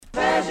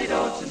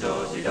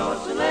doty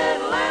dots and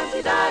little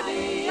lambsy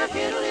divey, a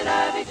kiddly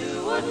divey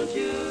too, wouldn't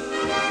you?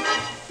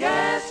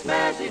 Yes,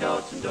 Mazzy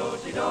dots and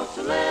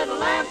little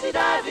lambsy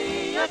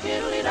divey, a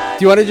kiddly divey.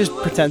 Do you want to just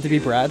pretend to be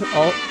Brad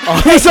all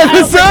this Pretend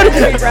episode?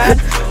 to be Brad.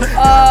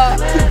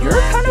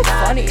 You're kind of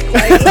funny.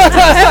 Like,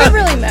 I haven't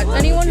really met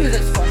anyone who's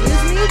as funny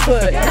as me,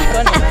 but you're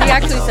funny. He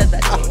actually said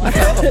that to me once.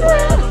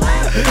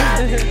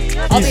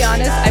 I'll be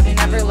honest, I've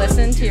never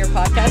listened to your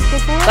podcast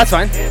before. That's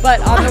fine.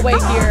 But on the way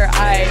here,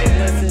 I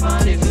listened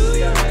to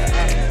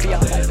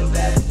Beyond Life and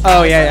Death.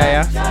 Oh,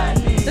 yeah.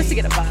 Just to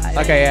get a vibe.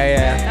 Okay,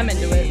 yeah. I'm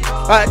into it.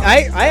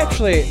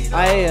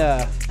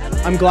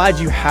 I'm glad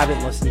you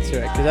haven't listened to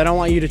it because I don't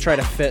want you to try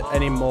to fit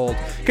any mold.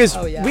 Because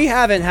we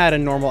haven't had a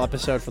normal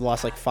episode for the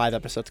last 5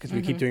 episodes because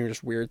we keep doing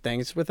just weird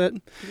things with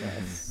it.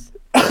 Yes.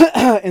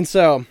 And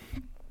so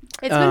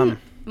It's been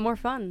more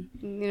fun,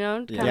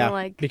 kind of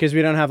like because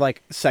we don't have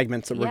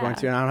segments that we're going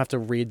to, and I don't have to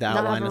read the not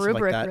outline have and a stuff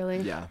rubric like that. really.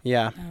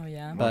 Yeah. Oh,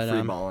 yeah. But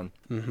Free balling.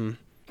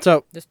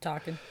 So Just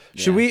talking.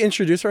 should we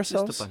introduce Just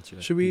ourselves? a bunch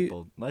of Should we?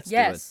 people. Let's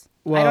Yes.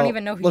 Well, I don't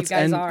even know who you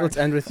guys are. Let's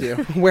end with you.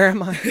 Where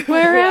am I?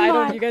 Where am I I?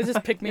 don't. You guys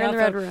just picked me You're in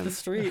up the red off room. the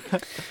street.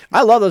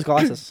 I love those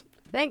glasses.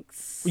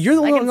 Thanks. You're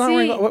the I one can not see.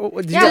 wearing.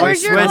 What, did Yeah, you get,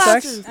 where's your swim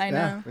glasses? sex? I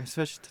know. We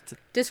switched to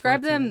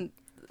Describe 14.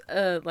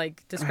 them.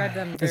 Describe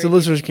them. It's very the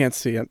listeners can't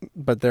see it,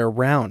 but they're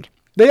round.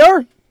 They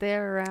are.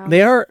 They're around.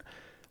 They are.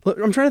 Look,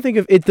 I'm trying to think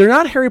of it. They're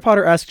not Harry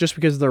Potter-esque just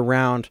because they're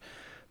round,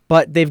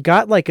 but they've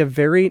got a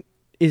very.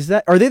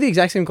 Are they the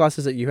exact same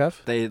glasses that you have?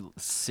 They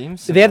seem.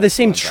 They have the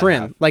same similar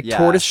to what I trim, have. Yeah.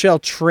 tortoiseshell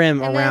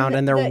trim And around, then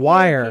and they're the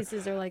wire.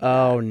 earpieces are like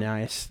Oh, that.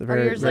 nice. Are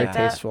Very, yours very like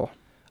that? tasteful.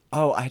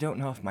 Oh, I don't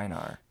know if mine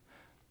are.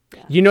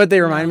 You know what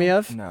they remind me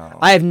of? No.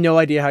 I have no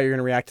idea how you're going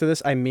to react to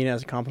this. I mean it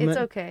as a compliment.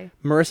 It's okay.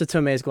 Marissa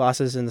Tomei's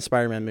glasses in the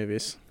Spider-Man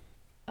movies.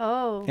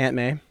 Oh. Aunt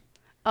May.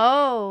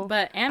 Oh.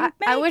 But Aunt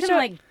May I wish can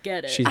I-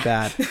 get it. She's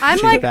bad. I'm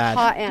She's like bad.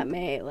 hot Aunt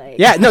May.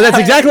 Yeah, no, that's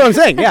exactly what I'm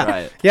saying. Yeah.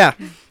 Right. Yeah.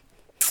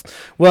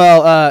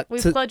 Well, We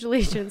to pledge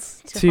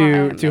allegiance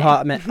to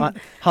Hot May.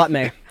 Hot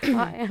May.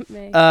 Hot Aunt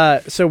May.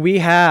 So we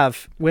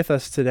have with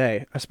us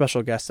today a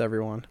special guest,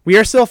 everyone. We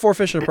are still 4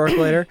 Fish and a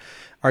Percolator.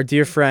 Our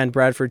dear friend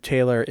Bradford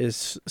Taylor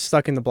is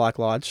stuck in the Black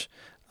Lodge.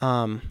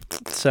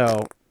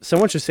 So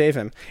someone should save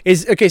him.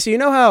 So you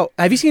know how?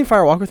 Have you seen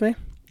Fire Walk with Me?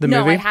 The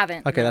No, movie? I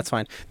haven't. Okay, No. that's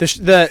fine.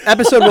 The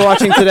episode we're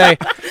watching today.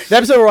 The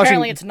episode we're watching.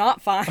 Apparently, it's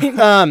not fine.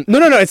 No,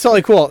 it's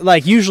totally cool.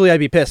 Usually I'd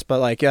be pissed,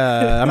 but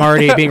I'm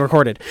already being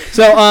recorded.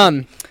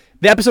 So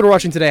the episode we're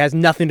watching today has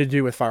nothing to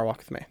do with Fire Walk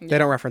with Me. They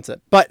don't reference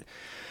it, but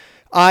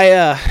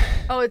I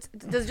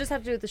Does it just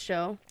have to do with the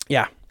show?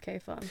 yeah. Okay,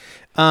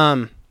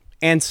 fun.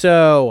 And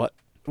so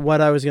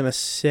what I was gonna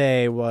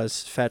say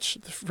was fetch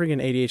the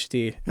friggin'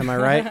 ADHD. Am I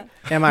right?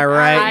 Am I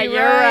right?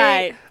 You're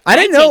right. I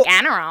didn't know.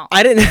 Adderall.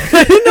 I didn't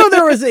know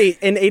there was an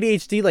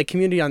ADHD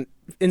community on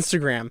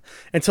Instagram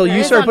until There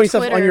you is started on putting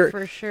stuff on Twitter, your.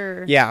 for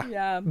sure. Yeah.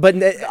 Yeah. But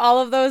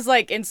All of those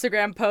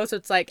Instagram posts,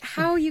 it's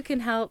how you can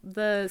help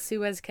the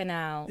Suez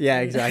Canal. yeah,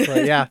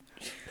 exactly. Yeah.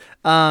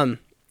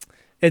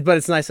 But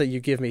it's nice that you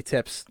give me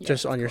tips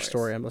just on your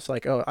story. I'm just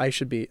I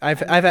should be.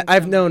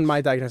 I've known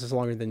my diagnosis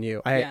longer than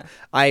you. I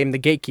am the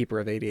gatekeeper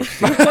of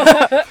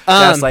ADHD.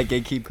 Just like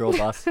Gatekeep Girl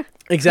Boss.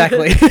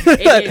 Exactly.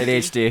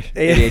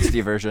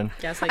 ADHD version.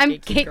 Gaslight I'm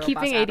gatekeep girl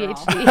boss gatekeeping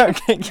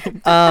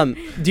Adderall.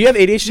 ADHD. Do you have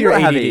ADHD You or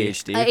don't ADD? have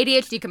ADHD.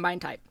 ADHD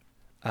combined type.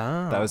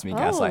 Oh. That was me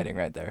gaslighting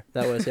right there.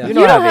 That was yeah. You You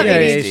don't don't have have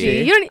ADHD.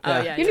 ADHD. You don't,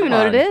 Oh, yeah, you don't even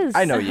know what it is.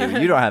 I know you.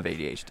 You don't have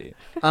ADHD.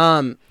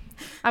 I'm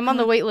on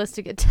the wait list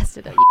to get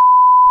tested at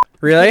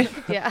Really?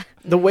 Yeah.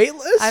 The wait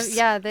list?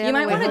 Yeah, they You have a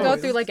might wait want to go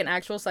list. through an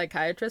actual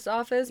psychiatrist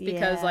office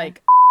because Yeah.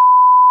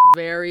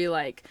 very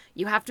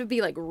you have to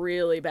be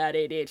really bad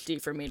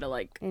ADHD for me to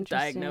Interesting.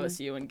 diagnose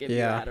you and give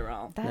Yeah. you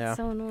Adderall. That's Yeah.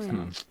 so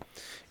annoying.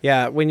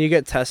 Yeah, when you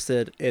get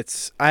tested,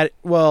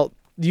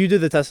 you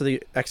did the test at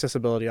the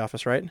accessibility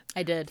office, right?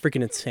 I did.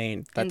 Freaking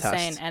insane, that Insane.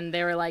 test. And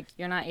they were like,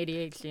 you're not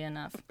ADHD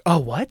enough. Oh,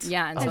 what?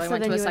 Yeah, and Oh. so And I so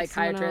went then to a you went to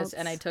someone psychiatrist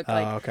and I else. took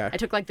Oh, okay. I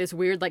took this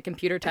weird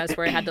computer test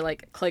where I had to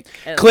click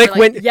Click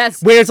when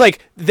yes. when it's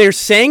they're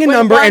saying a When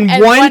number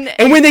one-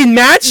 and when they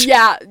match,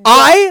 Yeah.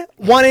 I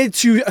wanted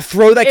to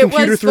throw that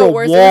computer it was through the a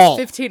worst. wall.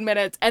 It was 15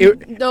 minutes.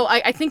 And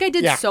I think I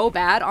did Yeah. so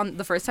bad on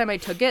the first time I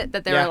took it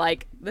that they Yeah. were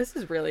like, this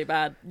is really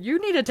bad. You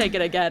need to take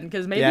it again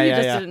because maybe Yeah, you yeah,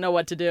 just yeah. didn't know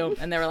what to do.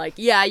 And they were like,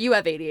 yeah, you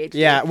have ADHD.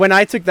 Yeah, when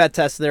I took that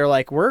test, they were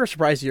like, "We're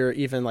surprised you're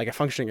even a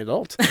functioning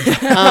adult."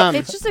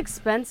 It's just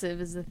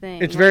expensive is the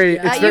thing. It's very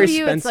Yeah. it's At very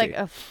UVU, it's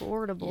expensive.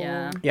 affordable.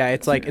 Yeah. Yeah,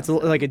 it's like a It's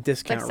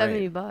discount like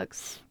rate.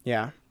 $70.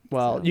 Yeah.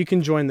 Well, So. you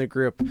can join the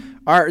group.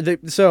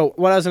 So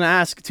what I was going to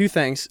ask, two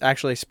things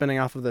actually spinning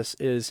off of this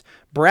is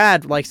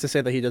Brad likes to say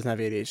that he doesn't have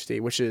ADHD,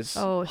 which is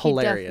Oh, he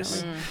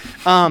hilarious.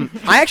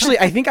 definitely-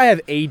 I think I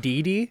have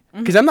ADD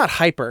because I'm not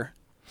hyper.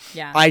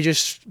 Yeah. I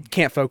just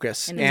can't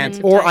focus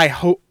Inattentive or type. I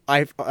hope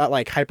I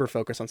hyper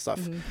focus on stuff.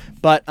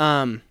 But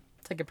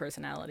it's like a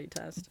personality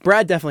test.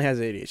 Brad definitely has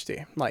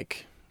ADHD.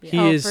 He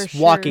Oh, is for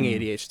walking sure.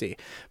 ADHD.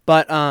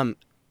 But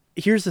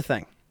here's the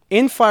thing.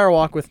 In Fire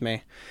Walk with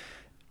Me,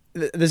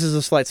 this is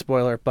a slight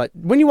spoiler, but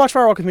when you watch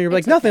Fire Walk with Me, you're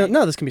like, It's okay.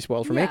 no, this can be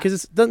spoiled for me Yeah.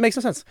 because it doesn't make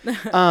no sense.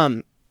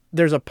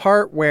 there's a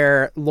part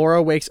where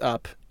Laura wakes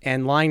up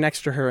and lying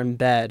next to her in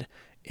bed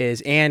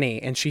is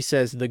Annie, and she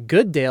says the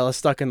good Dale is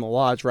stuck in the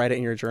lodge. Write it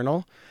in your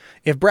journal.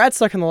 If Brad's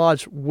stuck in the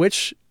lodge,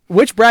 which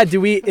Brad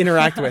do we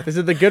interact with? Is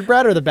it the good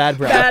Brad or the bad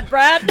Brad? Bad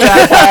Brad.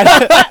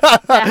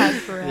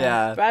 Bad Brad.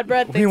 Yeah. Bad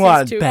Brad thinks We he's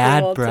want too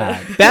bad cool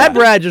Brad. Bad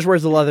Brad just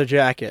wears the leather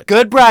jacket.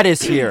 Good Brad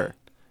is here.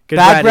 Good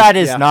Bad Brad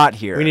is yeah. not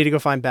here. We need to go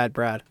find bad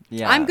Brad.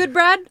 Yeah. I'm good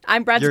Brad.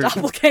 I'm Brad's You're-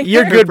 doppelganger.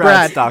 You're good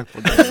Brad.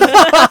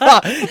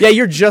 Stockbroker. Yeah,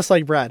 you're just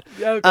like Brad.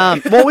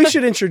 Okay. Well, we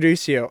should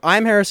introduce you.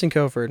 I'm Harrison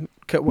Coford,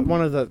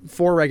 one of the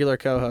 4 regular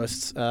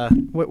co-hosts.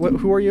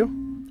 Who are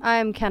you?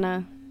 I'm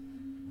Kenna.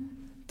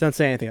 Don't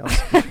say anything else.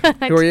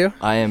 Who are you?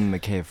 I am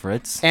McKay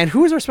Fritz. And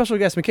who is our special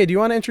guest? McKay, do you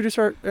want to introduce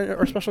our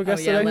special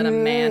guest yeah, today? let a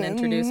man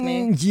introduce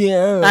me.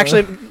 Yeah.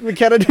 Actually,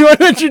 McKenna, do you want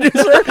to introduce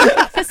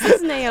her? This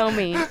is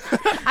Naomi.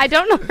 I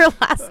don't know her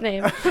last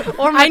name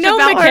or much I know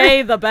about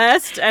McKay the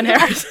best and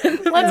Harrison.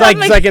 Let's Like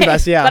have second McKay.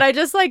 best, yeah. But I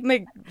just like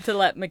to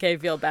let McKay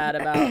feel bad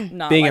about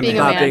not Being a liking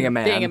man. Not man. being a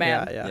man. Being a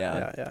man.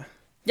 Yeah.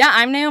 Yeah,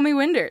 I'm Naomi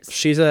Winders.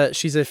 She's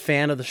a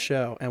fan of the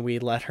show, and we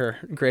let her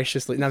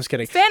graciously. No, I'm just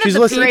kidding. Fan She's of the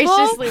listening. people.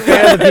 Graciously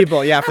Fan of the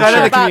people, yeah, for Fan of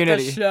sure. the About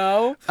community. the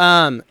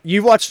show.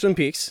 You've watched Twin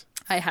Peaks.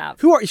 I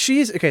have. Who are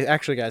she's okay?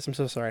 Actually, guys, I'm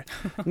so sorry.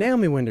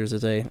 Naomi Winders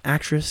is an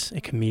actress,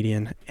 a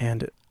comedian,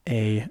 and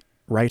a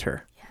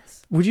writer.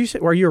 Yes. Would you say?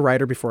 Or are you a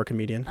writer before a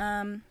comedian?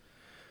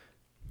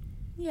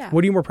 Yeah.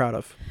 What are you more proud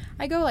of?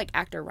 I go like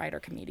actor, writer,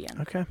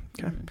 comedian. Okay.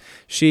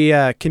 She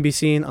can be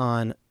seen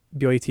on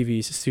BYU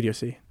TV's Studio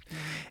C.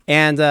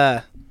 And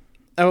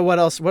what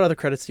else? What other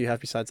credits do you have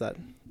besides that?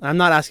 I'm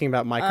not asking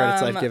about my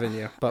credits I've given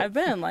you, but I've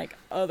been in like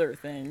other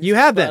things. You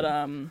have been?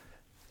 But,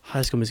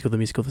 High School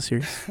Musical, the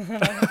series.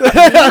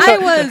 I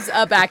was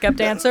a backup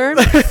dancer,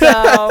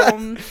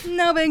 so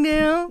no big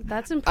deal.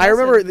 That's impressive. I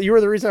remember you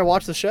were the reason I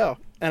watched the show,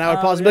 and I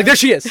would pause and be like, "There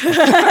she is."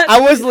 I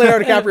was the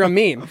Leonardo DiCaprio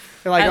meme.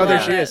 They're like, I "Oh, there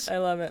love she it. is." I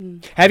love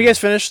it. Have you guys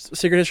finished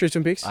Secret History of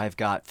Twin Peaks? I've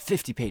got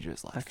 50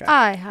 pages left. Okay.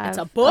 I have It's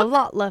a book? a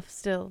lot left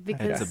still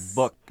because It's a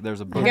book. There's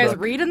a book. You guys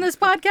book. read in this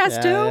podcast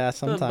Yeah, too? yeah, The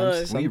sometimes. book.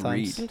 We Sometimes.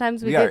 read.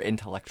 Sometimes we we are get-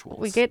 intellectuals.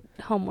 we get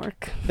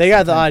homework. They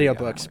got the Sometimes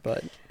we audiobooks, are.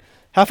 but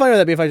how funny would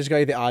that be if I just got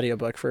you the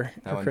audiobook for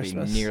That wouldn't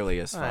Christmas? be nearly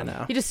as I fun.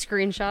 know. You just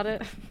screenshot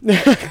it.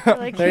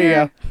 Like, There you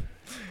 "Here."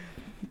 go.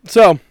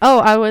 So, Oh,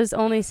 I was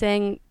only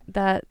saying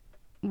that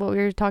what we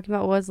were talking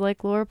about was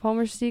like Laura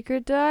Palmer's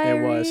Secret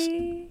Diary.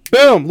 was.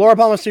 boom! Laura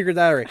Palmer's Secret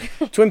Diary.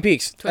 Twin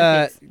Peaks.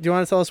 Twin Peaks. Do you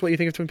want to tell us what you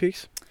think of Twin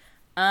Peaks?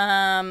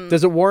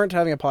 Does it warrant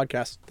having a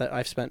podcast that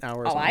I've spent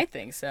hours Oh, on? I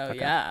think so.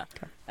 Yeah.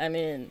 I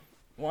mean,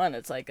 one,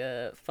 it's like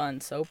a fun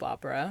soap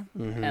opera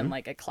and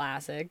like a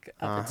classic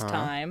of its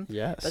time.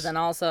 Yes. But then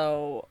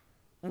also,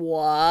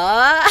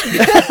 what?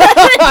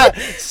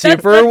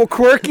 Super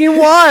quirky and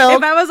wild.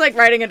 If I was like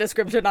writing a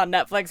description on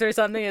Netflix or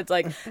something, it's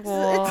like Whoa.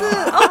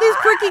 all these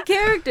quirky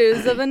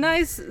characters of a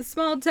nice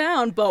small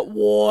town. But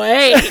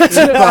wait,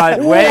 But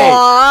wait,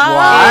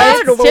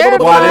 what? It's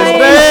terrifying.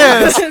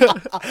 What is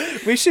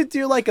this? We should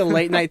do like a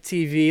late night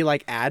TV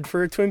like ad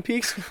for Twin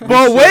Peaks.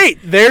 But wait,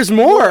 there's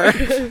more.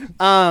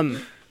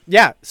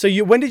 Yeah. So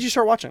when did you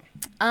start watching?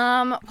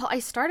 Well, I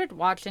started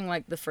watching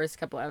like the first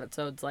couple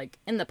episodes like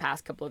in the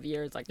past couple of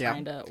years, like Yeah.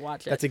 trying to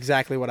watch it. That's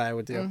exactly what I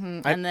would do.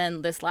 And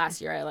then this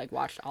last year, I like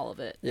watched all of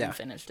it Yeah. and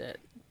finished it.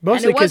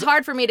 Mostly and it was 'cause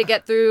hard for me to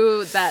get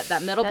through that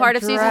middle That part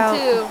of season drought.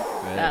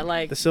 2. That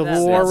like the Civil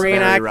that- War that's very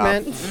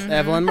reenactment. rough.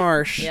 Evelyn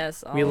Marsh.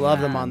 Yes, all we of love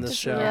that. them on this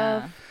show.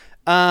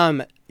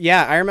 Yeah.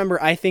 Yeah, I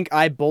remember. I think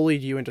I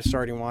bullied you into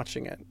starting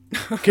watching it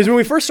because when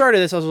we first started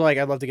this, I was like,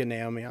 "I'd love to get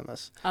Naomi on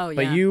this." Oh yeah.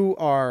 But you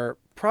are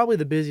probably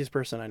the busiest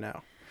person I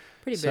know.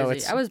 pretty so busy.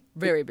 it's- I was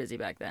very busy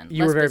back then. You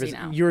Less were very busy.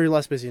 now. You were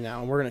less busy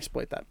now, and we're gonna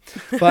exploit that.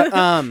 But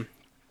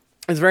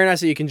it's very nice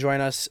that you can join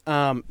us.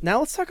 Now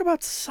let's talk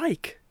about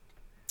Psych.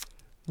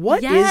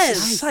 What is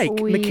Yes. Psych?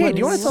 We McKay, do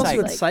you want to tell us love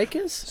what Psych. Psych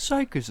is?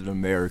 Psych is an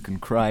American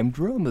crime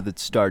drama that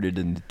started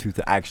in the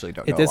 2000s. Actually,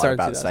 don't know It did a lot start in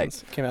about 2000s.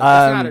 Psych. Came out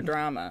It's not a Um,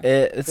 drama.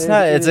 It's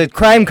not. It's a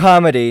crime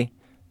comedy,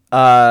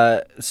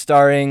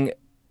 starring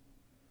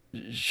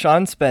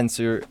Sean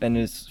Spencer and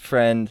his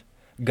friend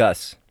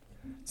Gus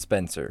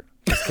Spencer.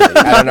 Just kidding.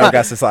 I don't know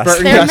Gus's last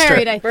Burton name. They're Guster.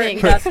 married, I Burton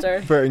think.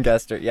 Guster. Burton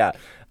Guster, yeah.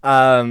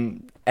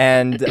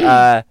 And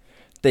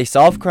they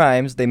solve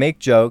crimes. They make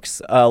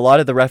jokes. A lot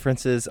of the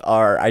references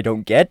are I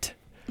don't get.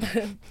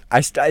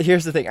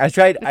 Here's the thing. I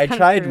tried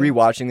true.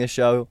 rewatching this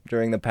show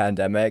during the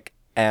pandemic,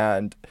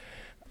 and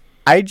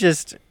I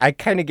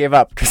kind of gave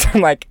up because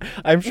I'm like,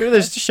 I'm sure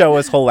this show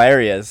was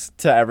hilarious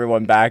to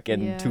everyone back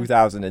in Yeah.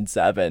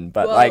 2007,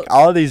 but Well- like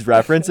all of these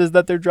references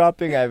that they're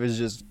dropping, I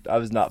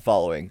was not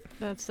following.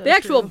 That's so The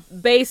actual true.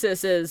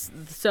 basis is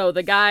so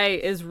the guy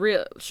is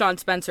real. Sean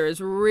Spencer is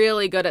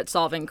really good at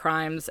solving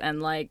crimes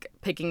and like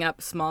picking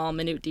up small,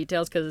 minute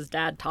details because his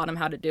dad taught him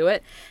how to do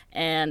it.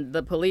 And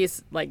the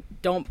police like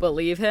don't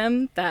believe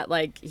him that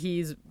like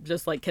he's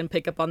just like can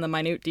pick up on the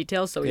minute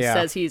details. So he Yeah.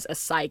 says he's a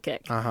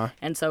psychic, Uh-huh.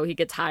 and so he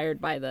gets hired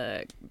by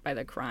the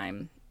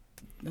crime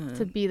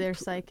To be their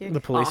psychic. The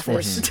police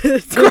office.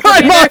 force.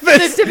 Crime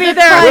office. To be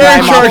there. We're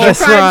in charge of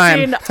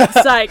crime scene.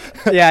 Psych.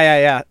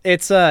 Yeah.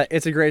 It's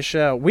a great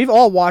show. We've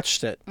all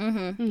watched it.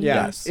 Mm-hmm.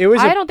 Yeah. Yes. It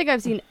was. I don't think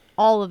I've seen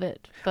all of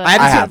it, but I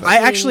haven't.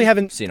 actually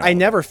haven't Seen all I of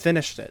never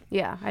finished it.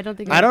 Yeah, I don't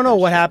think. I don't know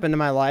what happened in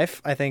my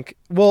life. I think.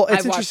 Well, it's I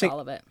watched interesting. all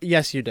of it.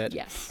 Yes, you did.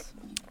 Yes.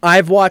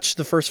 I've watched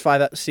the first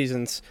 5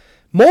 seasons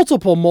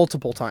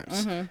multiple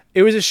times. Mm-hmm.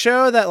 It was a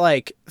show that,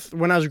 like,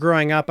 when I was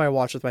growing up, I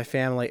watched with my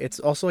family. It's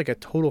also like a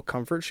total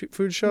comfort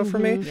food show for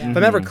me. Yeah. If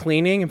I'm ever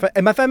cleaning, if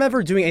I'm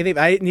ever doing anything,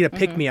 I need to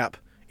pick me up.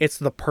 It's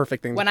the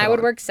perfect thing. When to put I would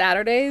on. work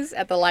Saturdays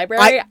at the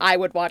library, I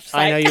would watch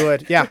Psych. I know you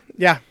would. Yeah,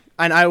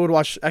 and I would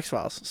watch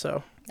X-Files.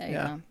 So There you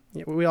yeah. go.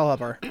 Yeah, we all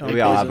have our. Own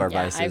We all have poison. our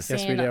Yeah, vices. I've Yes, we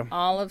seen do.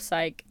 all of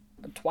Psych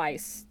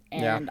twice,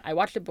 and I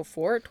watched it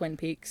before Twin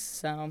Peaks.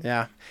 So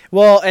Yeah.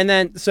 Well, and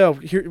then so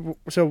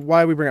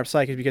why we bring up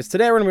Psych is because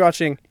today we're gonna be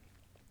watching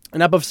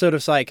an episode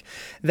of Psych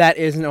that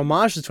is an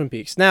homage to Twin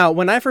Peaks. Now,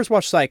 when I first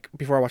watched Psych,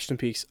 before I watched Twin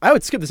Peaks, I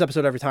would skip this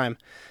episode every time.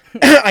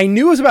 I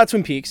knew it was about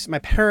Twin Peaks. My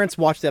parents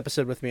watched the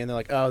episode with me, and they're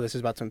like, "Oh, this is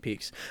about Twin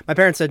Peaks." My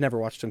parents had never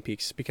watched Twin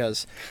Peaks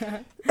because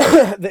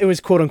it was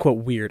 "quote unquote"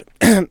 weird.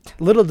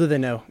 Little did they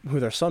know who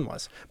their son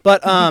was.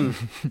 But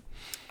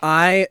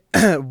I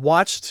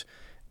watched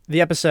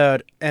the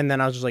episode, and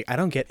then I was just like, I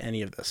don't get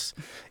any of this.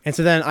 And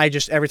so then I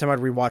just, every time I'd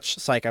rewatch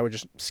Psych, I would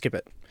just skip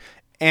it.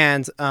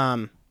 And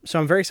so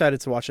I'm very excited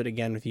to watch it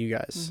again with you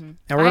guys. And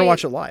we're going to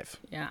watch it live.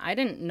 yeah, I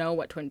didn't know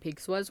what Twin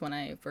Peaks was when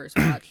I first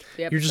watched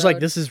the episode. You're just like,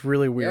 this is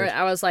really weird.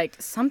 I was like,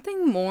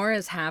 something more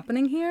is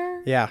happening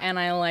here. Yeah. And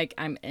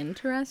I'm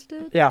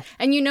interested. Yeah.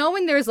 And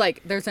when there's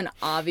an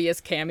obvious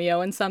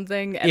cameo in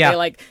something, and Yeah.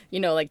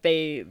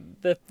 they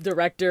the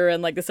director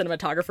and like the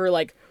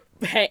cinematographer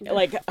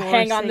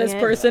hang on this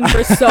Forcing it. person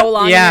for so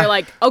long, Yeah. and you're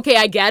like, okay,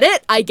 I get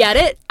it. I still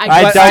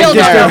don't don't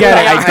get it.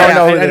 know. I don't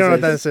know who I don't know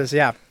what this this is.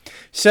 Yeah.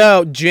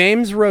 So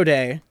James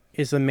Roday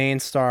is the main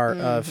star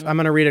of. I'm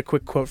going to read a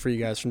quick quote for you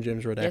guys from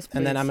James Roday, Yes,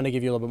 and then please. I'm going to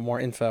give you a little bit more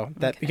info.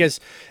 Because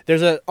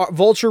there's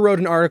Vulture wrote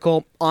an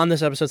article on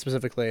this episode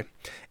specifically,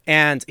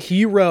 and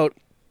he wrote,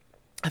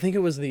 I think it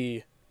was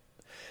the.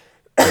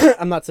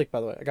 I'm not sick,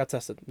 by the way. I got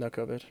tested. No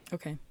COVID.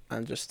 Okay.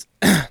 I'm just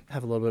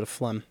have a little bit of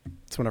phlegm.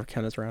 It's whenever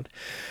Ken is around.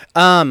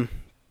 Oh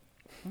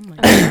my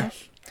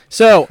gosh.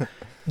 So,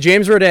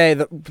 James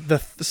Roday, the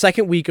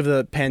second week of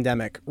the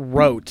pandemic,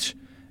 wrote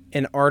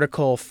an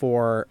article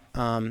for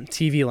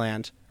TV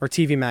Land or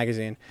TV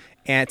Magazine,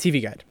 and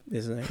TV Guide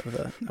is the name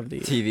of the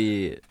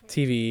TV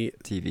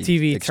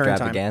turn time.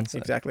 extravaganza.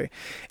 Exactly.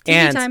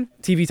 TV time.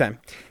 TV time.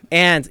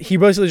 And he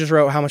basically just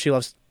wrote how much he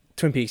loves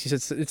Twin Peaks. He said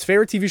it's his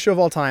favorite TV show of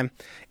all time.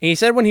 And he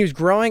said when he was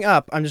growing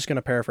up, I'm just going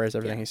to paraphrase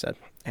everything he said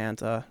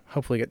and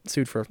hopefully get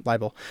sued for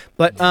libel.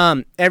 But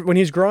when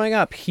he was growing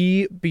up,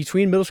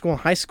 between middle school and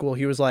high school,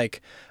 he was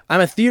like, I'm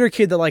a theater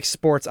kid that likes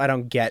sports. I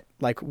don't get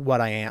like what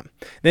I am.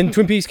 Then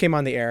Twin Peaks came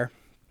on the air.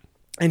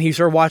 And he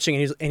started watching,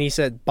 and he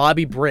said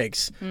Bobby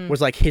Briggs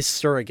was like his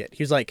surrogate.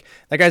 He was like,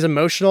 that guy's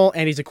emotional,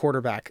 and he's a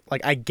quarterback.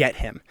 Like, I get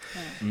him.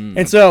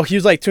 And so he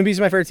was like, Twin Peaks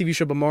is my favorite TV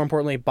show, but more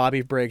importantly,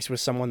 Bobby Briggs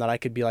was someone that I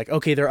could be like,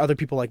 okay, there are other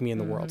people like me in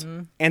the world.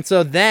 And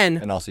so then,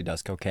 And also he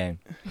does cocaine.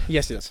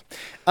 yes, he does.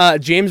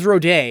 James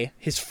Roday,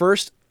 his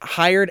first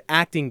hired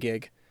acting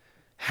gig,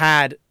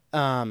 had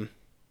I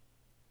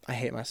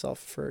hate myself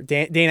for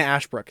Dana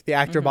Ashbrook, the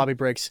actor Bobby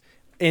Briggs.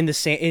 In the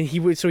same, and he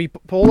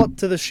pulled up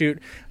to the shoot,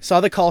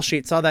 saw the call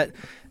sheet, saw that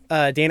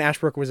Dan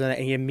Ashbrook was in it,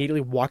 and he immediately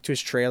walked to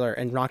his trailer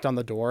and knocked on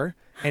the door.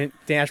 And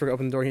Dan Ashbrook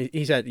opened the door.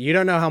 He said, "You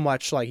don't know how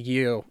much like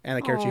you and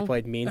the character you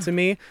played mean to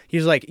me." He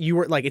was like, "You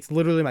were like, it's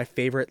literally my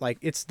favorite. Like,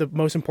 it's the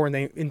most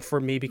important thing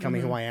for me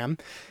becoming who I am."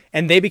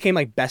 And they became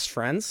like best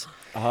friends.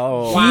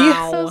 Oh.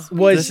 Wow.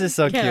 Was This is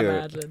so Can't cute.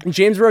 imagine.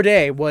 James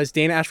Roday was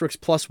Dana Ashbrook's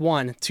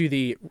 +1 to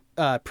the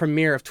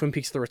premiere of Twin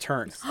Peaks: The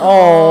Return.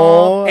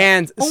 Oh.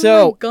 And Oh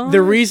so my gosh.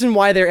 the reason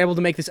why they're able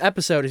to make this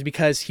episode is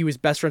because he was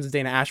best friends with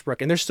Dana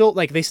Ashbrook, and they still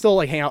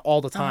hang out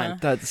all the time.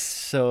 That's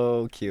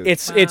so cute.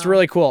 It's Wow.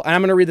 really cool. And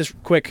I'm gonna read this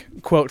quick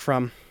quote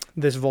from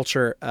this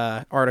Vulture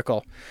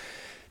article.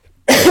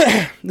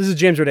 This is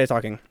James Roday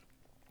talking.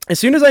 As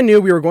soon as I knew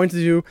we were going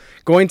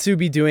to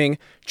be doing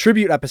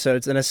tribute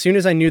episodes, and as soon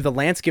as I knew the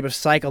landscape of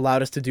Psych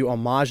allowed us to do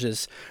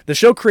homages, the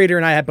show creator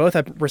and I both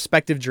had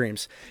respective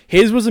dreams.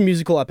 His was a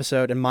musical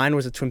episode, and mine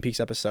was a Twin Peaks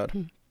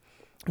episode.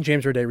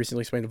 James Roday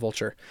recently explained to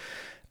Vulture.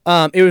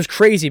 It was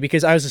crazy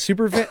because I was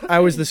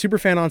the super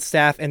fan on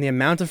staff, and the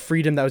amount of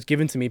freedom that was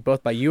given to me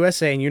both by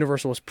USA and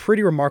Universal was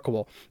pretty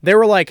remarkable. They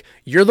were like,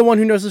 "You're the one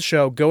who knows the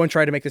show. Go and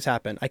try to make this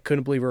happen." I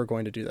couldn't believe we were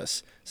going to do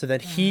this. So then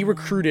he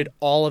recruited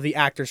all of the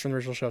actors from the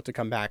original show to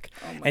come back,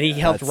 and he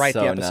helped That's write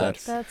the so episode.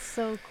 nuts. That's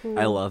so cool.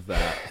 I love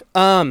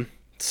that.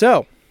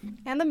 So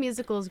And the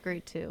musical is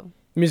great too.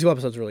 the musical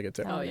episode's really good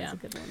too. Oh, That's yeah. a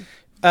good one.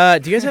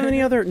 Do you guys have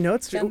any other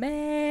notes?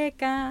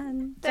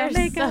 Jamaican. They're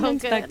Jamaican so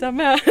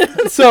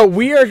Inspector So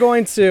we are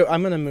going to.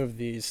 I'm going to move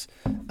these.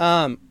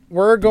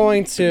 We're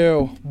going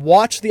to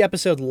watch the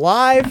episode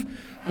live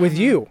with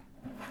you,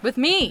 With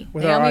me,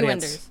 with our Naomi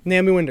audience. Winders.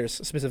 Naomi Winders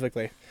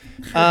specifically.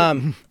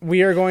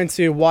 We are going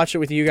to watch it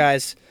with you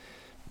guys.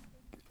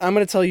 I'm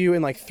going to tell you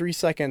in like 3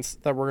 seconds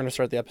that we're going to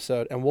start the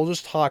episode, and we'll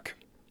just talk.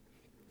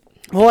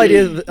 The whole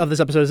idea of this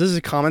episode is this is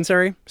a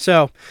commentary.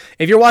 So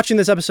if you're watching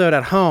this episode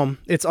at home,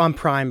 it's on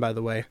Prime, by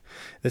the way,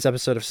 this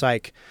episode of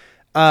Psych.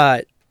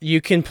 You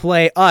can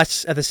play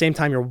us at the same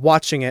time you're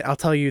watching it. I'll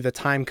tell you the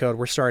time code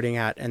we're starting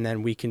at, and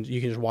then you can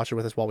just watch it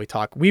with us while we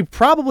talk. We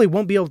probably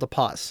won't be able to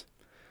pause.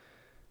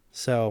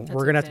 So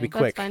we're going to have to be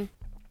quick. That's fine.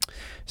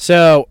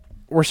 So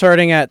we're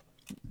starting at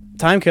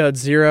time code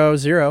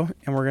 00,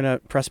 and we're going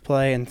to press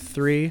play in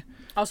 3.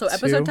 Also,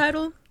 episode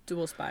title: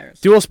 Dual Spires.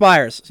 Dual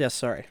Spires. Yes,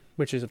 sorry.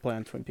 Which is a play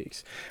on Twin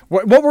Peaks.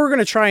 What we're going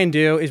to try and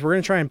do is we're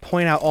going to try and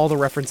point out all the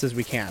references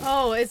we can.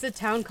 Oh, is a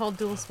town called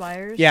Dual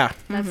Spires? Yeah.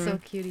 That's so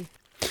cutie.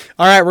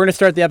 All right, we're going to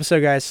start the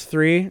episode, guys.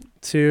 3,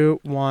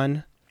 2,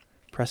 1.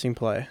 Pressing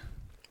play.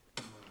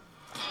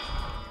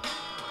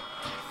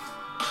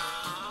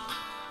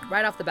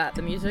 Right off the bat,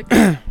 the music.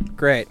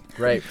 Great.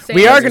 Right. Same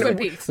We as are Twin going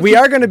Peaks.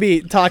 to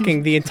be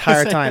talking the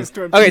entire time.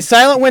 Okay,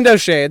 silent window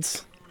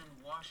shades.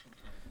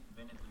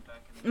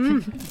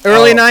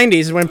 Early 90s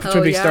is when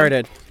Twin Peaks yeah.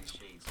 started.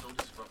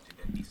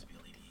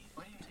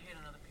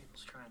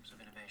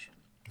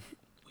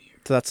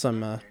 So that's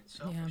some Yeah.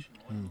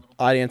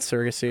 audience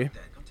surrogacy.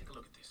 Come take a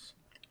look at this.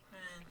 Man,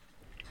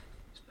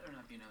 this better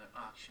not be another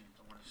auction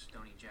for one of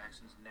Stoney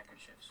Jackson's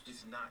neckerchiefs.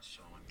 It's not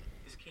showing.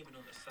 This came in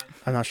on the site.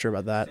 I'm not sure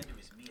about that. Send it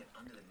was me at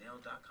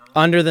underthenail.com.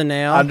 Under the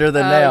nail. Under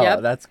the nail.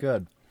 yep. That's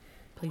good.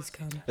 Please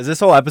come. Is this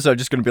whole episode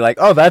just gonna be like,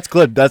 oh, that's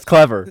good, that's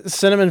clever?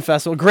 Cinnamon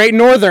Festival. Great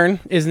Northern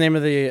is the name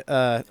of the.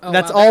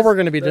 That's all we're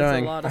going to be there's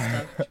doing. A lot of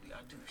stuff. Actually, I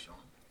do, Sean.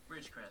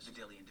 Ridgecrest, the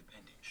Daily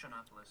Independent.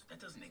 Seanopolis, that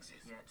doesn't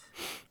exist yet.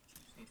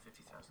 Just need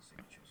 50,000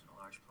 signatures and a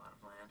large plot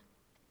of land.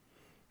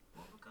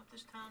 We'll look up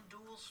this town,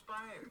 Dual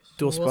Spires.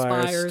 Dual Dual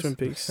Spires, Spires. Twin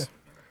Peaks.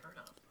 Never heard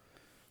of.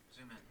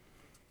 Zoom in.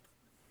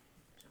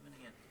 Zoom in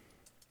again.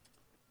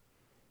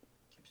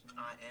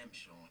 I am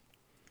Sean.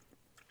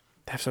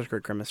 They have such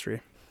great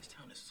chemistry. This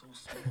town is so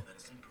small that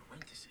it's in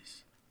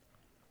parentheses.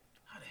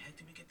 How the heck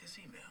did we get this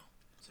email?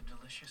 It's a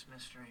delicious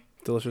mystery.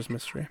 Delicious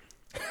mystery.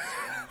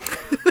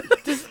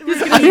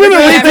 I'm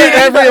gonna repeat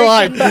every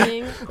line. Yes,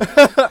 we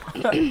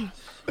do.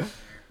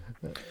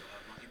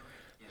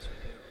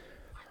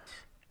 What?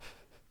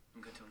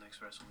 I'm good till next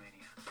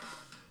WrestleMania.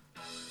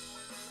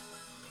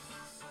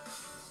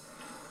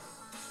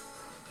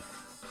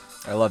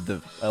 I love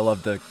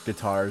the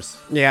guitars.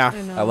 Yeah.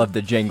 I love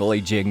the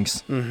jingly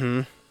jings.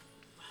 Mm-hmm.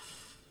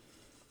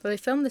 But they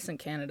filmed this in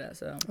Canada,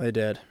 so. They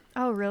did.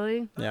 Oh,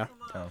 really? Yeah.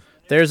 Oh.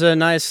 There's a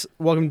nice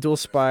Welcome to Dual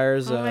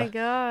Spires Oh my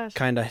gosh.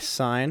 kind of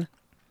sign.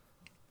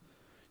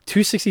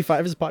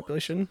 265 is the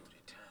population.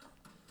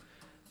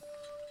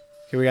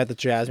 Okay, we got the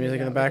jazz music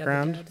in the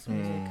background.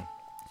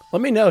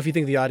 Let me know if you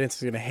think the audience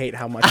is going to hate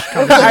how much.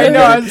 I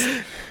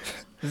know.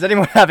 Is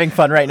anyone having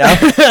fun right now?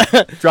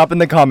 Drop in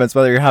the comments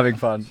whether you're having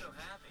fun. So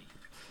happy,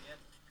 yet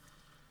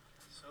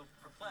so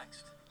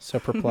perplexed. So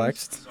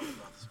perplexed. So about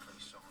this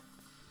place, Sean.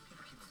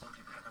 People keep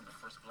looking like I'm the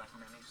first black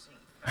man they've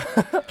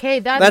seen. Okay,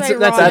 that's That's a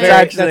ironic.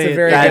 very- that's a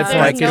very good point,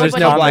 point, 'cause there's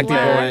no black people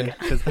in.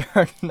 Because there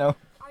are no. Are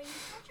you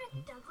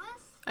Frederick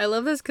Douglass? I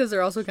love this because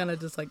they're also kind of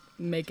just like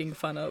making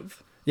fun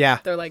of. Yeah.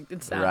 They're like,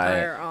 it's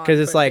satire on. Because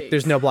it's Twin like,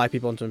 there's Peaks. no black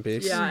people in Twin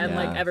Peaks. Yeah, and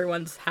like Yeah.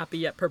 everyone's happy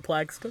yet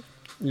perplexed.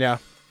 Yeah.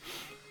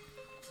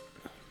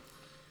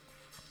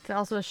 It's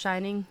also a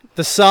Shining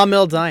The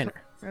Sawmill Diner.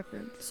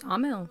 reference.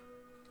 Sawmill.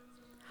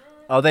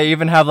 Oh, they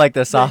even have like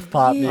the soft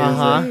pop music.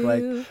 Uh-huh.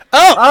 Like,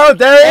 Oh!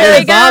 there he There's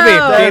is. Bobby.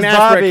 There's Dan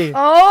Bobby.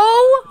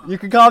 Oh, You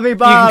can call me You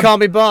Bob. can call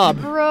me Bob.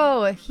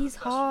 bro, he's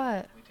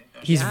hot.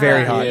 He's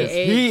very hot. He is.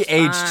 He aged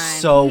aged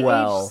fine. so He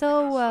well. aged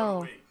so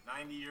well.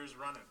 90 years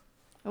running.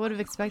 I would have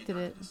expected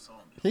it.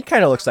 He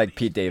kind of looks like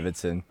Pete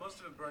Davidson. Most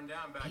of it burned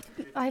down back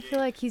in I feel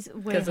like he's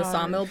way Because the hotter.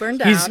 sawmill burned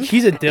down.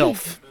 He's a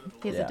dilf.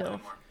 He's Yeah. a dilf.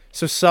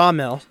 So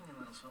Sawmill.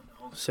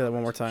 Say that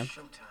one more time. Showtime.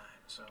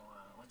 So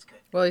let's get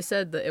Well, he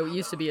said that it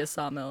used to be a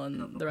sawmill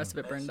and the rest of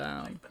it burned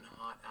down. and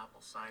hot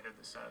apple cider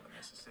this side of the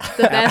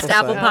Mississippi. The best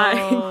apple pie.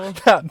 Oh,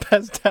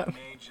 Best time.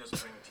 May just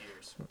bring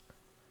tears.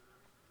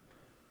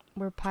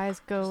 where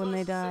pies go when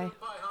they die.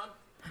 Bye, hon.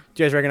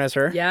 Do you guys recognize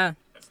her? Yeah.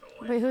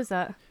 Wait, who's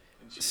that?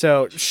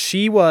 So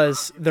she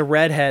was the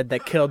redhead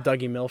that killed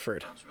Dougie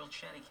Milford. It's real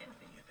chatty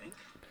Cathy, you think?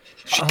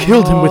 She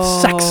killed him with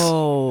sex.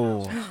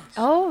 Oh,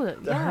 Oh,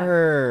 yeah.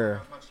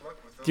 her.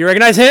 Do you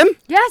recognize him?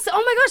 Yes.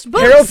 Oh my gosh,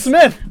 Boots. Harold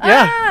Smith.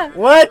 Yeah. Ah!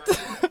 What?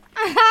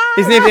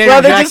 His name's Andrew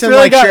Bro, they just Jackson,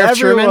 really like got Sheriff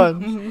Truman.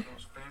 everyone.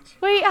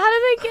 Wait, how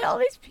did they get all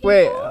these people?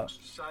 Wait,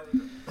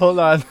 hold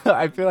on.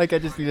 I feel like I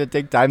just need to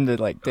take time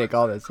to like take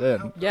all this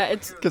in Yeah,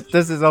 it's. because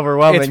this is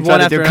overwhelming. It's trying one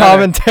to after do another.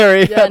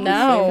 commentary. Yeah,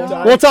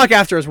 no. We'll talk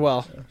after as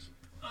well.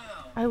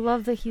 I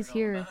love that he's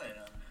here.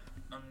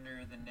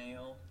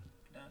 Underthenail.com.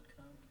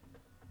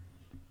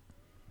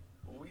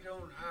 We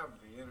don't have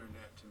the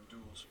internet in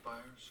Dual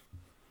Spires.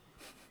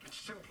 It's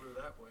simpler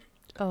that way.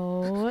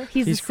 Oh,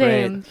 he's He's the great.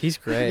 same. He's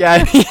great.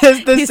 Yeah, he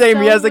is the He's same.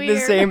 He so has like the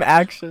weird. same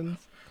actions.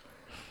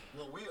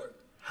 Well, we are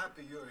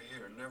happy you're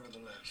here,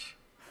 nevertheless.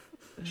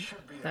 It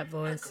should be That a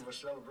voice. heck of a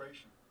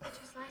celebration. Two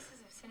slices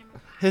of cinnamon pie.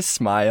 His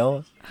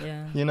smile,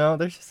 Yeah. you know,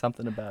 there's just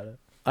something about it.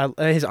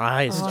 His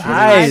eyes. Oh, his eyes.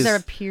 eyes are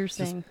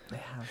piercing.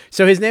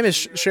 So his name is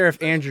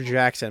Sheriff Andrew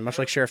Jackson, much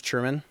like Sheriff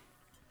Truman.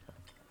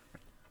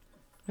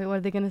 Wait, what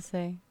are they gonna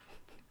say?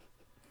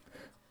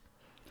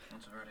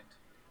 What's the verdict?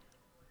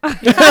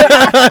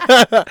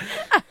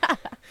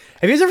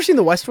 Have you guys ever seen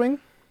The West Wing?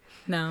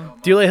 No.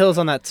 Delia Hill's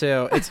on that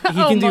too. He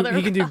can do mother-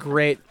 he can do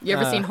great. You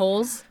ever seen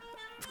Holes?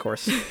 Of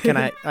course.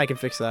 I can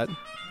fix that.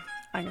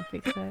 I can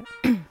fix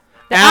that.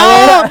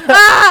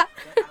 Ow!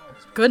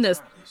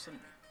 Goodness,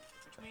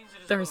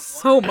 there's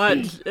so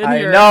much in I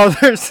here. know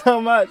there's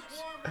so much.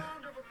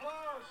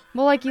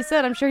 Well, like you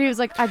said, I'm sure he was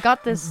like, I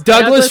got this.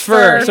 Douglas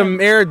Fir. Fir. So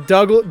Mayor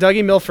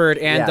Dougie Milford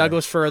and Yeah.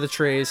 Douglas Fir of the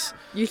trees.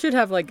 You should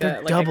have like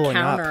They're a doubling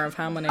counter up. of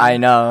how many. I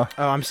know.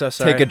 Oh, I'm so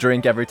sorry. Take a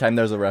drink every time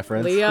there's a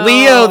reference.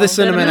 Leo the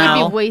cinnamon I'm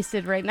gonna owl. be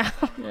wasted right now.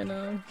 You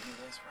know.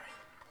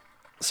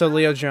 So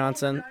Leo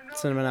Johnson,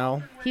 cinnamon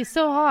owl. He's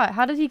so hot.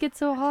 How did he get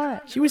so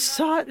hot? He was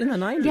hot in the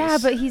 90s. Yeah,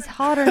 but he's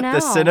hotter now. The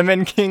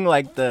Cinnamon King,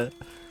 like the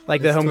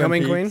like the Twin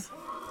homecoming queen. Peaks.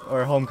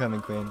 Or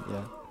Homecoming Queen, yeah.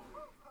 Who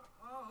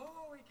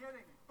are we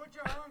kidding? Put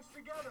your hands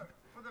together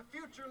for the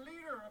future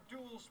leader of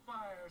Dual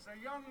Spires, a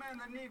young man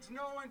that needs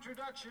no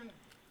introduction.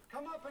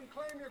 Come up and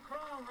claim your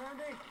crown,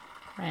 Randy.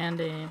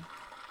 Randy.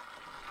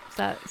 Is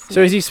that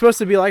So is he supposed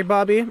to be like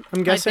Bobby?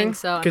 I'm guessing. think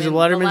so. I Because mean, the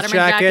Letterman's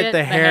jacket,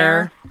 the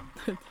hair.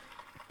 He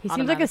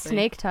seems like a automatically.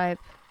 snake type.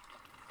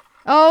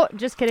 Oh,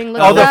 just kidding.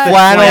 Look Oh, at the that.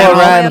 flannel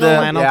around the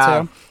flannel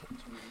yeah. too.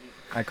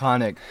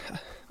 Iconic.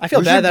 I feel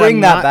We bad should that bring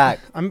I'm that not, back.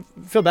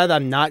 feel bad that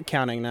I'm not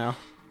counting now.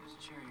 There's a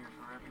chair here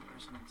for every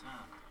person in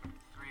town.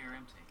 3 are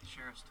empty. The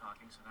sheriff's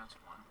talking, so that's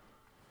 1.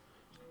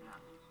 Yeah,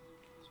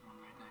 there's one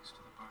right next to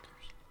the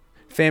Barkers.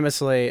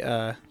 Famously,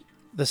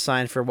 the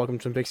sign for Welcome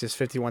to Twin Peaks is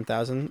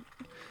 51,000,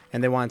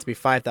 and they wanted it to be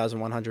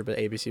 5,100, but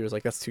ABC was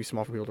like, that's too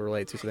small for people to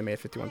relate to, so they made it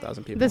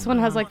 51,000 people. This one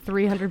has like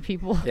 300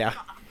 people. Yeah.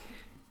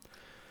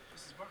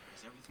 Mrs. Barker,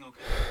 is everything okay?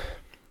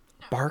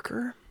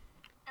 Barker?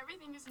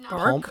 Everything is not.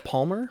 Bark?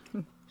 Palmer?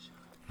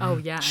 Oh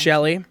yeah.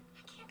 Shelley? I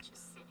can't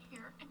just sit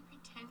here and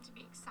pretend to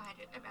be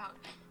excited about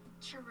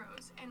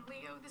churros and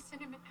Leo the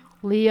cinnamon owl.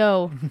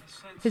 Leo.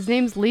 His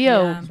name's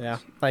Leo. Yeah. Yeah.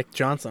 Like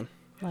Johnson.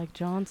 Like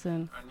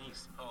Johnson. Our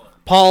niece,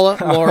 Paula.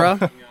 Paula, Laura.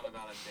 Been on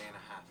about a day and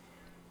a half.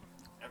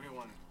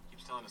 Everyone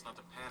keeps telling us not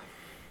to panic.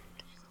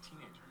 She's a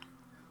teenager.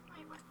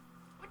 Wait,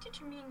 what did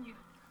you mean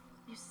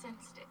you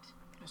sensed it?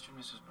 Mr.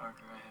 and Mrs.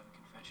 Barker, I have a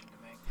confession to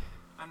make.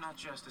 I'm not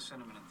just a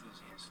cinnamon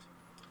enthusiast.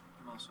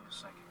 I'm also a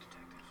psychic detective.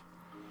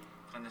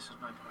 And this is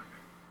my partner,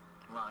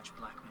 Lodge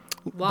Blackman.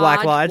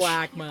 Black Lodge.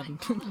 Blackman.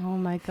 Oh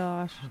my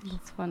gosh.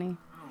 That's funny.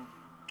 Oh,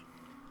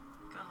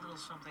 got a little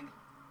something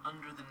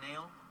under the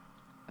nail?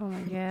 Oh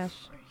my gosh.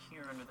 Right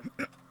here under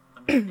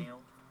the nail.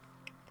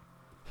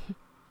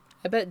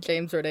 I bet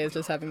James Roday is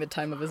just having the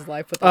time of his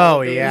life with all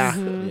Oh, of these yeah.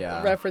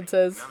 Yeah.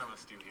 references. None of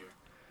us do here.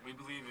 We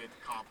believe it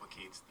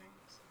complicates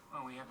things.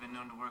 Well, we have been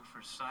known to work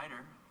for cider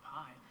and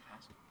pie in the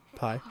past.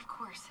 Pie. Of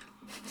course,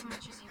 as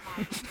much as you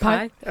like.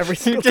 Pie. Every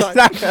single Just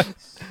time. that-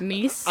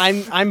 Niece.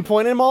 I'm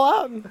pointing them all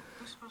out. Who's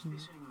supposed to be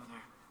sitting over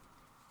there?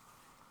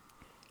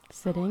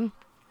 Sitting.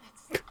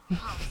 That's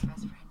Paul's best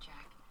friend,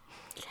 Jack.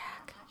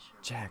 Jack.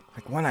 Jack,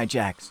 like One-Eye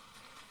Jacks.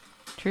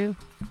 True.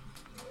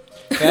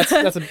 That's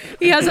a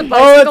He has a Oh, it's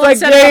bicycle like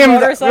instead of a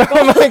James. motorcycle.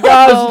 Oh my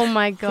gosh. Oh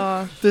my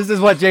gosh. This is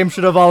what James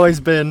should have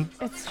always been.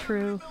 It's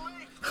true.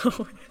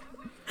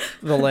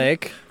 the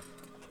lake.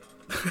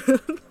 I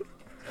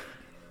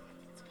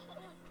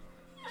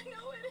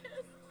know it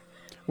is.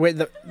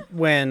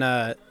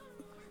 When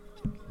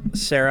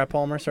Sarah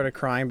Palmer started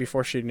crying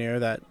before she knew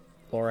that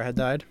Laura had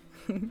died.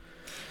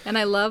 And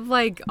I love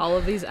like all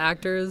of these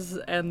actors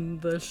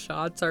and the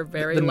shots are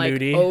very The like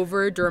moody.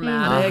 over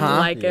dramatic Uh-huh.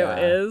 like Yeah.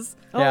 it is.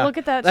 Oh, Yeah. look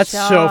at that That's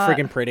shot. so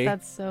freaking pretty.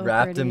 That's so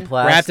Wrapped pretty. in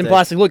plastic. Wrapped in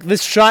plastic. Look,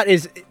 this shot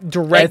is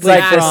directly It's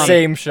like the from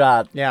same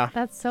shot. Yeah.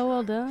 That's so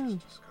well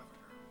done.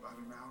 About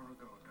an hour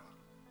ago, Doc.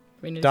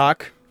 We need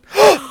Doc.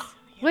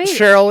 Wait.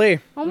 Cheryl Lee.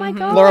 Oh my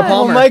god. Laura Oh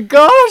Palmer. my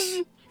gosh.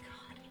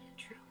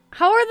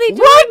 How are they doing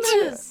What?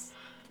 this?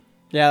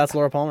 Yeah, that's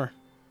Laura Palmer.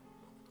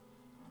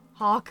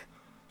 Hawk.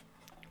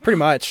 Pretty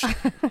much. I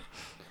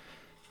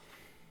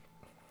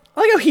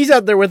like how he's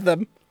out there with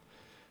them.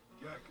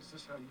 Jack, is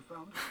this how you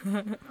found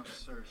her? No,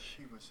 sir,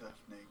 she was half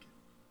naked.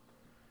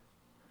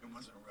 It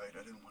wasn't right.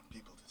 I didn't want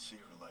people to see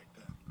her like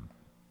that.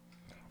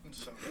 I'm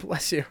sorry.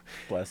 Bless you.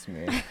 Bless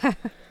me.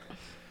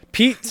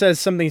 Pete says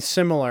something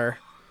similar.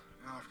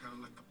 Now I've got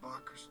to let the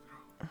Barkers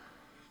through.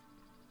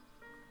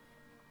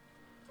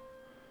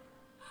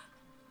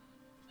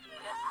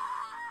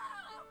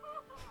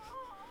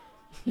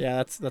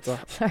 Yeah, that's a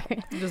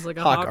Sorry. just like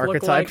a Hawk hawk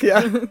archetype. Look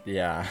like. Yeah.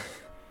 Yeah.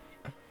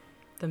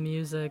 The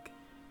music.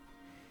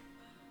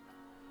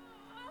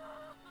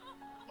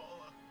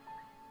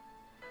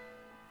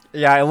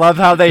 Yeah, I love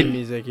how they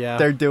Music, yeah.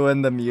 they're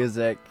doing the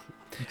music.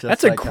 just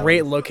That's a like how-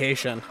 great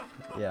location.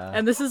 Yeah.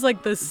 And this is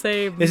like the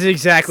same. This is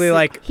exactly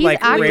like He's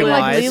acting Ray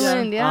like Wise.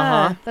 Leland. Yeah.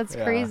 Uh-huh. That's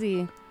Yeah.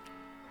 crazy.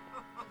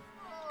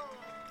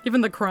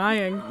 Even the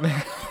crying.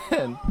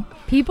 And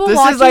People This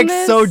watching is like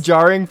this, so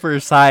jarring for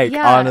Psych,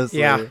 Yeah. honestly.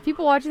 Yeah.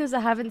 people watching this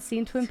that haven't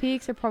seen Twin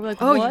Peaks are probably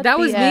like, Oh, what that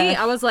was the me. F?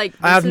 I was like,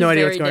 I have this no is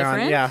idea very what's going on.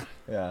 different. Yeah.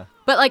 Yeah.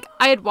 But like,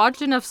 I had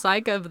watched enough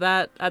Psych of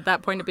that at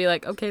that point to be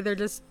like, okay, they're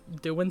just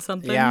doing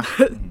something. Yeah.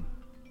 Get an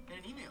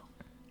email.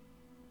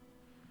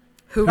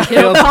 Who Killed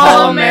killed Paula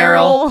Paula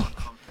Merrill? Merrill? For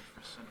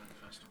Cinnamon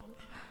Festival.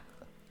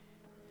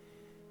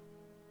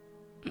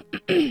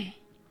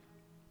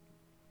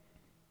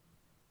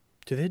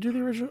 Do they do the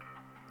original?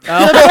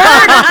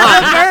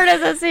 The bird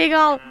is a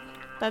seagull.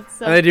 That's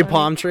so. And they do funny.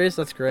 palm trees.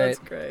 That's great. That's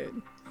great.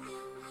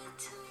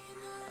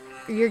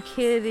 You're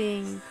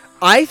kidding.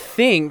 I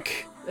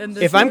think, And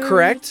if I'm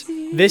correct,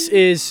 this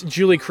is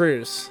Julie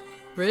Cruz,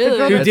 Really?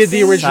 girl who that did the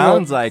sings- original,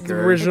 Sounds like the her.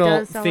 It original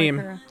does sound like theme.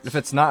 her. If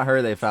it's not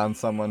her, they found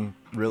someone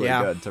really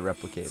Yeah. good to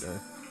replicate her.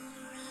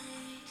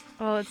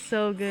 Oh, it's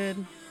so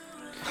good.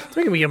 It's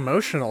making me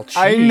emotional.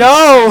 I Jeez.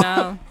 know.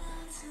 No.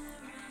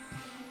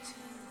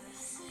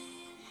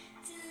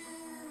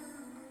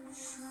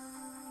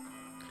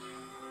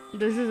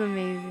 This is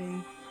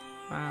amazing.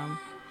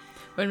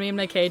 When me and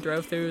McKay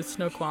drove through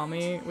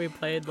Snoqualmie, we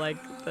played like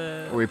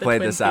We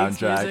played the Twin Peaks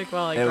soundtrack. music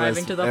while like it driving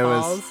was, to the it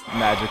falls. was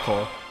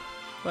magical.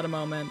 What a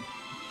moment.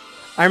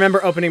 I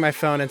remember opening my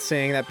phone and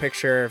seeing that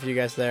picture of you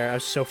guys there. I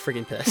was so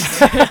freaking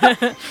pissed. I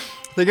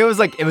think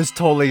it was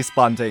totally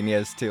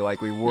spontaneous too.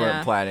 Like we weren't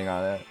Yeah. planning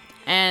on it.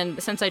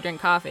 And since I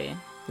drink coffee,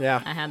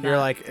 Yeah. I had that. You're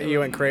like, you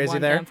went crazy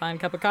one there. damn fine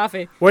cup of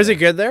coffee. Was it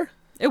good there?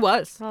 It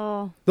was.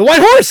 Oh. The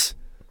White Horse.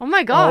 Oh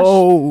my gosh.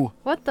 Oh.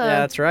 What the? Yeah,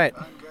 that's right.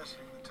 I'm guessing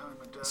the time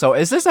of death. So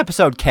is this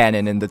episode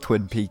canon in the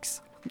Twin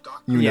Peaks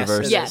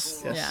universe? it Yes.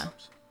 is, yes. Yeah.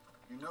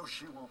 You know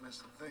she won't miss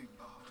a thing,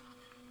 Bob.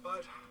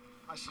 But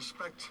I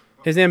suspect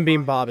His name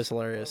being Bob is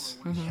hilarious.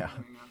 Yeah.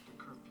 after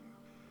curfew,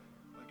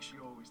 like she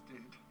always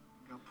did.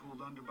 Got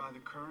pulled under by the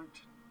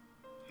current.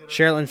 Hit her.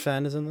 Sherilyn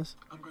Fenn is in this.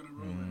 I'm gonna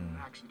rule it an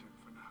accident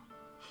for now.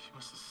 She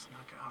must have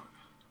snuck out.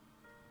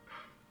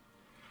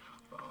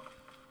 Bob,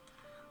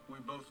 we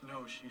both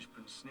know she's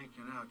been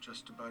sneaking out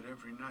just about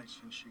every night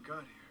since she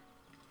got here.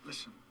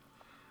 Listen,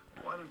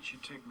 why don't you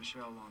take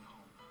Michelle on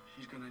home?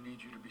 She's gonna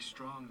need you to be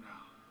strong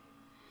now.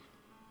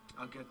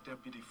 I'll get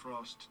Deputy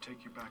Frost to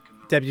take you back in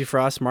the Deputy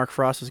Frost, Mark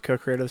Frost, is a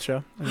co-creator of the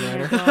show.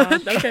 and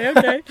writer. Okay,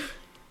 okay.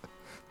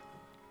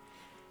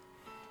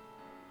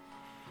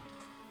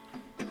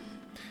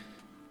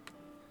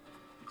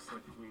 Looks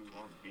like we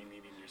won't be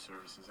needing your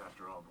services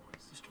after all,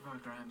 boys. Mr.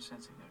 Proctor, I'm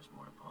sensing there's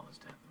more to Paula's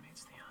death than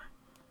meets the eye.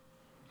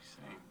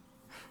 Same.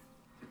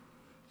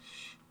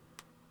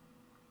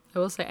 I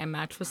will say I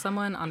matched with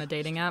someone on a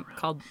dating app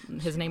called,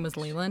 his name was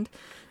Leland.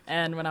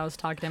 And when I was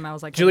talking to him, I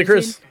was like, Julie "Have you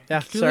Cruz. seen-" Yeah,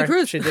 Julie sorry.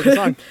 Cruz. She did the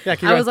song. Yeah,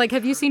 keep I going. was like,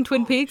 have you seen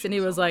Twin Peaks? And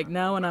he was like,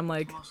 no. And I'm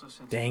like, Also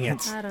sensing Dang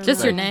it. I don't just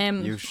know. your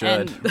name. You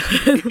should. And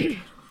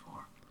before.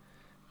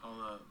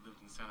 Paula lived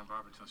in Santa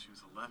Barbara till she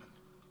was 11.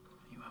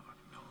 You have our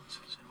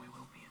condolences, and we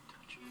will be in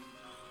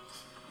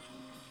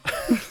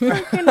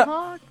touch. Freaking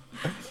hawk.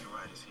 Your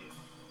ride is here.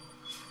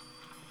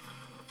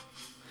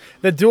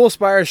 The Dual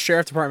Spires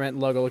Sheriff Department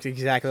logo looked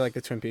exactly like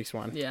the Twin Peaks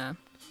one. yeah.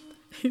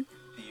 The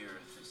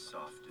earth is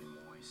soft and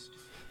moist.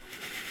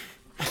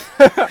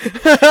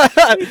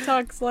 He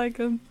talks like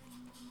him.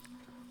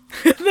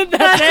 That's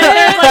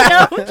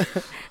it.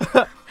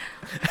 Like,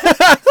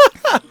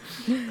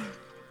 no.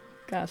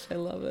 Gosh, I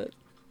love it.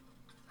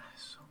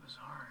 It's so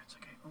bizarre. It's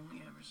like I only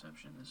have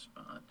reception in this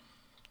spot.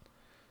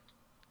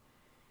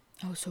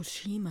 Oh, so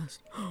she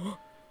must.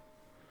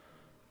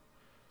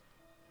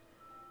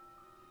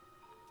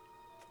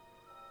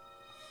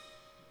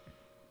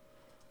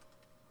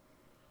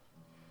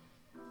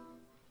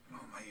 In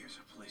all my years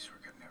of police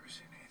work, I've never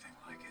seen anything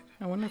like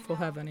it. I wonder if we'll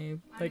have any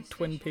like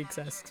Twin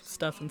Peaks-esque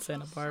stuff in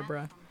Santa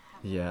Barbara.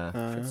 Yeah.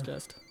 If it's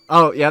just.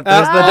 Oh, yeah.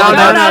 There's the donuts.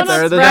 donuts.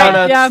 There are the Right,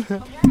 donuts.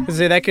 yeah.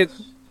 See,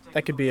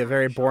 that could be a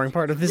very boring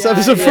part of this Yeah,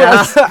 episode for yeah.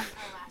 us. Last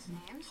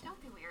names, don't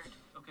be weird.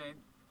 Okay,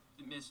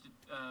 Miss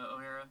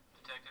O'Hara,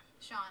 detective.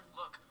 Sean.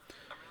 Look,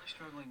 I'm really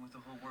struggling with the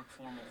whole work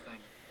formal thing.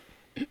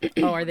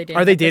 Oh, are they dating?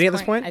 Are they dating at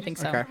this point? I think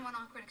so. Okay. From one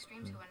awkward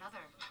extreme to another.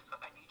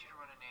 I need you to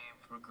run a name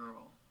for a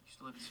girl. Used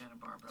to live in Santa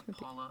Barbara.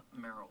 Paula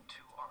Merrill,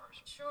 2 R's.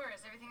 Sure,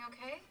 is everything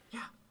okay?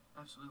 Yeah,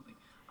 absolutely.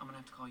 I'm gonna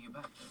have to call you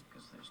back though,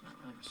 because there's not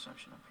really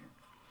reception up here.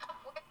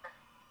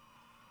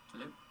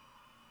 Hello?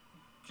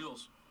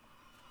 Jules.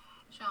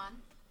 Sean.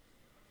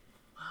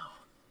 Wow.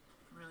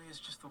 It really is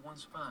just the one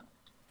spot.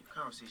 Your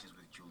conversations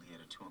with Juliet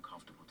are too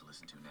uncomfortable to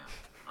listen to now.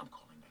 I'm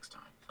calling next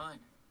time. Fine.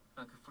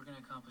 Look, if we're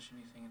gonna accomplish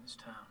anything in this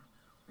town.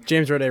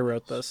 James Roday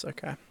wrote this.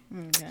 Okay.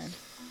 Okay.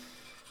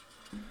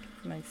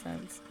 Makes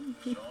sense.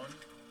 Sean,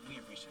 we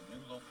have reached a new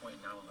low point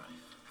in our life.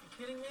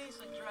 You kidding me? It's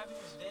like driving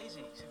Miss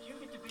Daisy. If you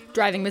get to be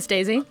Driving Miss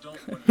Daisy, don't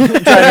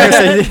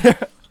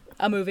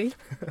a movie.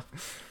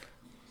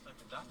 like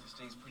the doctor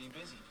stays pretty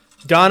busy.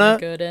 Donna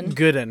Gooden.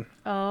 Gooden.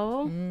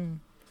 Oh.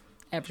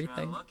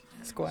 Everything. Lucky.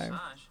 Squire.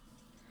 Massage.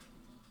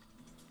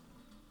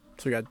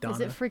 So we got Donna.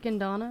 Is it freaking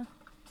Donna?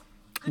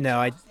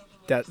 No,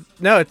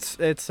 no, it's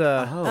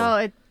Oh,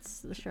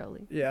 it's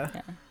Shirley. yeah.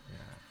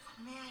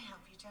 May I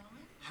help you,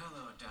 gentlemen?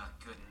 Hello, Doc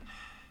Gooden.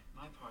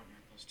 My partner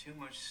goes 2 Too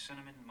much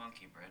cinnamon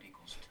monkey bread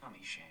equals tummy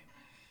shame.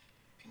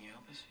 Can you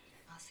help us?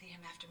 I'll see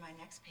him after my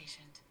next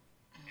patient.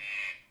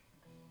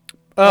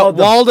 Oh,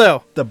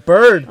 Waldo. The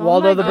bird.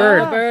 Waldo the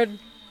bird. Bird.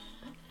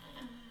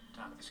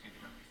 Doc, this could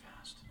get ugly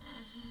fast.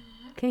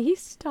 Can he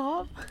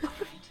stop?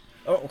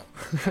 Oh.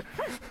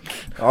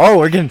 Oh,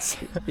 we're getting.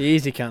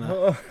 Easy, kind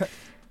of.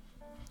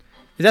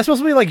 Is that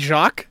supposed to be like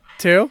Jacques,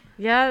 too?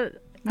 Yeah,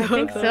 I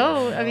think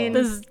so. I mean,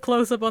 This is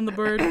close up on the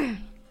bird. Sheriff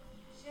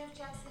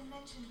Jackson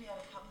mentioned we had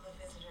a couple of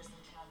visitors in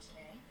town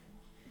today.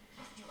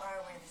 You are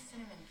aware the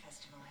Cinnamon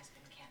Festival has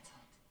been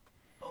canceled.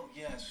 Oh,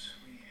 yes.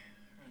 We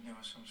heard there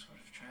was some sort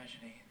of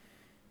tragedy.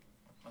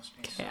 Must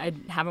be Okay,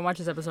 I haven't watched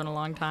this episode in a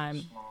long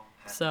time,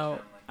 so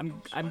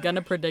I'm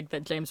gonna predict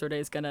that James Roday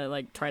is gonna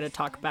like try to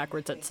talk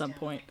backwards at some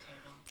point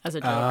as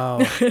a joke.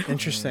 Oh,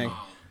 interesting.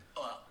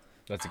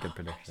 That's a good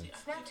prediction.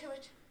 Snap to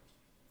it.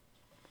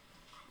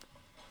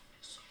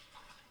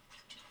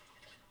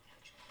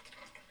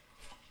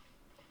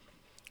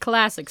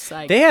 Classic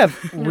Psych. They have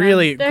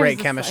really there's great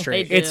the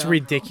chemistry. They It's do.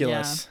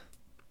 ridiculous.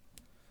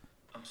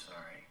 I'm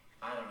sorry.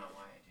 I don't know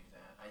why I do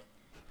that. I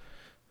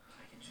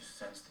can just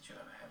sense that you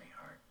have a heavy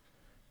heart.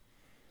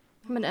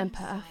 I'm an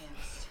empath.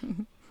 Science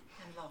and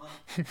law.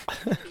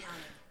 Accounting.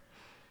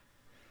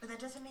 But that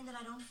doesn't mean that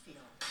I don't feel.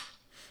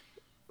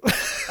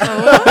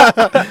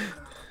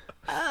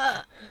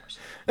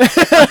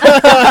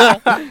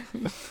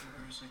 You're a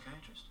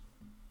psychiatrist.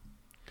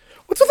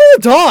 What's with all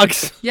the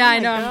dogs? Yeah, I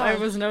know. I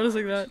was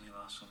noticing that. I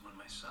lost someone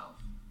myself.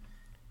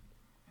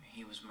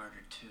 He was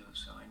murdered too,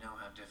 so I know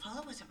how difficult.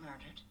 Paula wasn't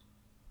murdered.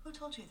 Who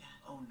told you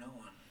that? Oh, no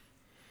one.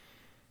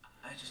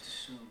 I just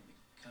assumed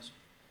because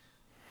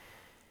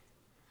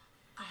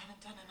I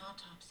haven't done an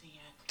autopsy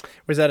yet.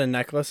 Was that a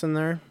necklace in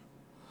there?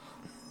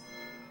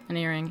 An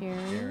earring.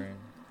 There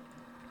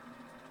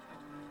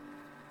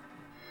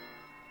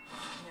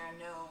are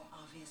no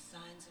obvious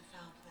signs of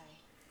foul play.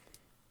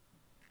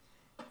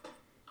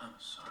 I'm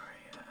sorry.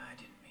 I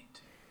didn't mean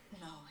to.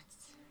 No,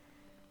 it's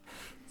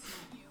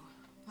not you.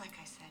 Like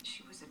I said,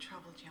 she was a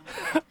troubled young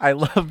woman. I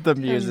love the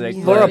music.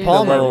 music. Laura The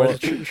Palmer little-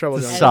 was trouble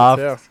the doing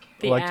soft- that, too.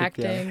 The Electric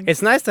piano. acting.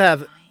 It's nice to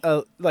have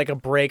a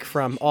break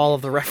from all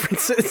of the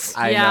references.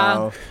 I Yeah.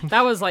 know.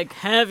 That was like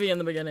heavy in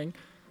the beginning.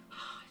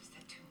 Is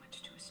that too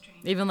much to a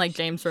stranger? Even like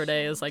James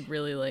Roday is like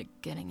really like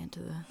getting into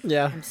the.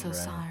 Yeah. I'm so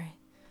sorry.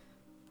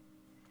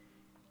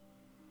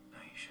 No,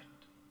 you shouldn't.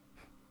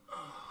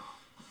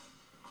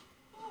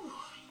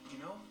 You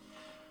know,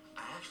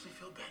 I actually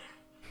feel better.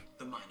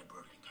 The minor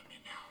bird can come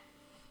in now.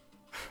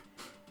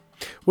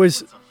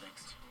 Was What's up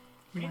next?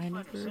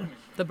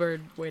 The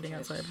bird waiting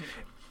outside.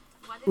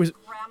 was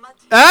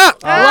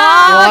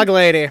log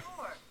lady. Is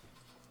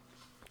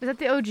that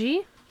the OG?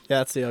 Yeah,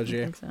 that's the I OG.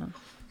 think so.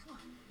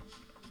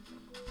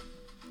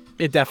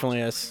 It definitely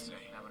is.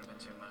 That would have been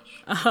too much.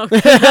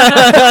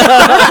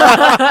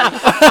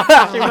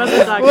 She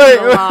wasn't talking to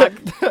the log.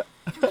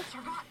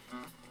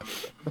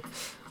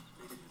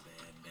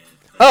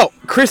 Oh,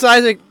 Chris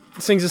Isaac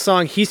sings a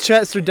song. He's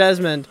Chet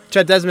Desmond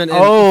in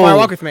Oh. Fire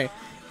Walk with Me.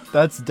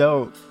 That's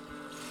dope.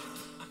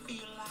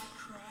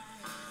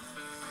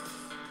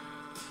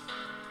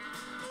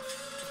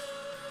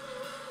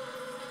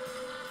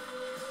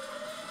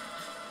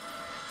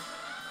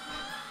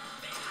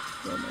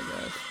 Oh my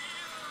god.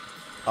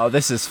 Oh,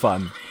 this is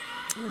fun.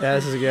 Yeah,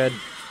 this is good.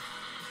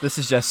 This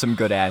is just some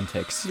good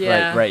antics.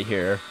 Yeah. Right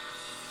here.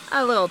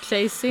 A little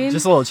chase scene.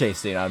 Just a little chase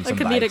scene on a some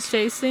comedic bikes.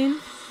 chase scene.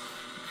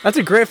 That's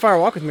a great Fire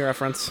Walk with Me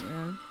reference.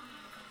 Yeah.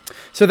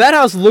 So that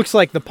house looks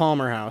like the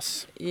Palmer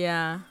house.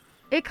 Yeah.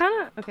 It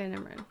kind of okay.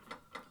 Never mind.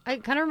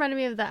 It kind of reminded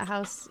me of that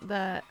house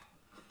that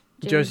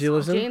Josie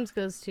lives in? James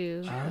goes to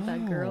with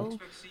that girl.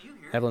 Expect to see you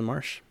here. Evelyn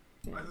Marsh.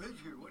 I live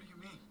here. What do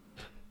you mean?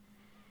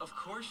 Of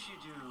course you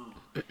do.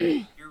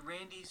 You're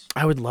Randy's.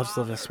 I would love to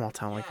live in a father. small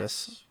town like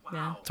Yes. this.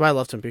 Yeah. That's why I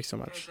love Twin Peaks so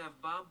You guys much.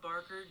 have Bob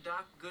Barker,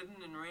 Doc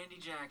Gooden, and Randy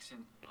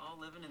Jackson, all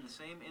living in the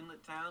same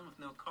inlet town with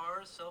no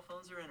cars, cell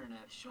phones, or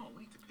internet. Sean,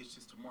 we need to pitch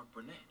this to Mark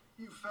Burnett.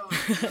 You fellas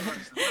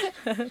realize the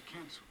festival was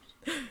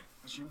canceled.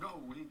 As you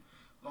know, we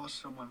lost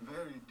someone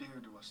very dear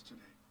to us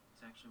today.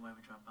 That's actually why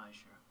we dropped by,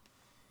 Sheriff.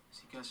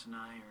 See, Gus and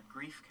I are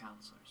grief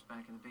counselors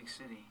back in the big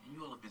city. And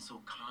you all have been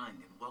so kind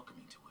and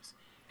welcoming to us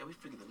that we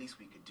figured the least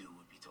we could do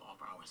would be to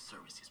offer our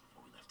services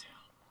before we left town.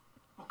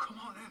 Well,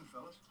 come on in,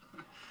 fellas.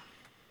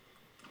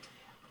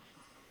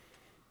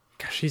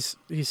 Gosh,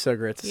 he's so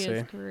great to He see.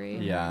 is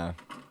great. Yeah.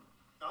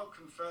 I'll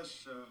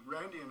confess,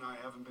 Randy and I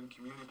haven't been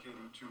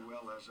communicating too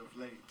well as of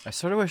late. I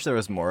sort of wish there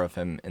was more of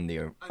him in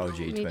the OG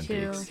Me Twin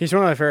too. Peaks. He's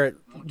one of my favorite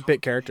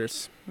bit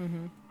characters.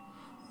 Mm-hmm.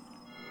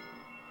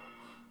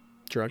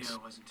 Drugs. You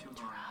know, it wasn't too long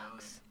ago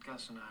that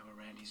Gus and I were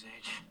Randy's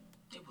age.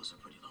 It was a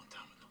pretty long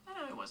time ago.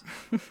 No, it wasn't.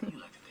 You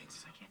like the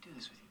things. I can't do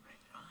this with you,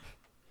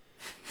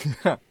 Randy.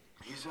 Fine.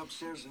 He's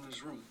upstairs in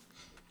his room.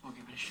 We'll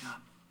give it a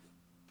shot.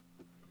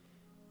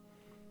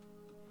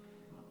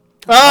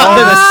 Oh,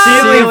 the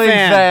ceiling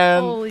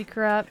fan. Holy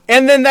crap!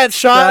 And then that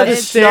shot of the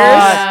That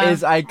stairs. shot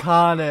is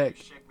iconic.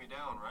 Shake me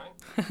down,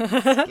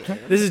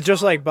 right? This is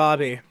just like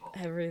Bobby.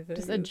 Everything.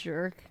 Just a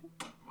jerk.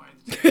 Why did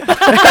So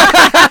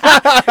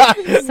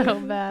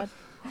bad.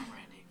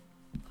 Randy,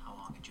 how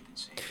long had you been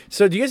saving?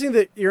 So do you guys think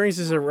that earrings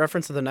is a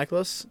reference to the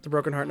necklace, the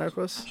broken heart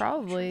necklace?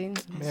 Probably.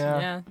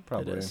 Yeah.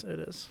 Probably. It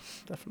is.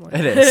 Definitely.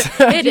 It is.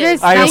 It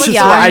is. I Thank just, you.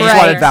 I I'm just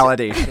right. wanted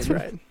validation. That's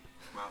right.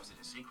 Why was it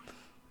a secret?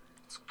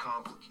 It's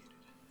complicated.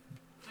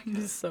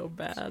 He's so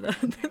bad. You're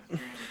Andrew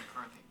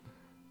McCarthy.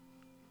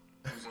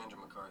 Who's Andrew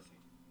McCarthy?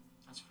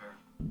 That's fair.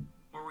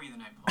 Where were you the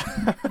night, Paul?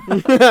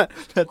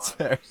 That's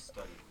fair.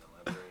 Studying.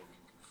 The librarian can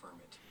confirm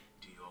it.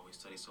 Do you always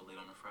study so late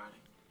on a Friday?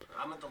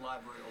 I'm at the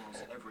library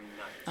almost every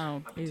night.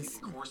 Oh, I've been he's-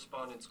 taking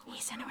correspondence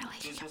courses. He's in a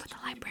relationship with the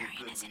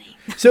librarian, isn't he?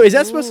 So is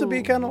that supposed to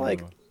be kind of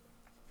like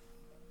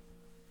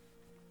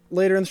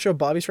later in the show?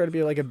 Bobby's trying to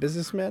be like a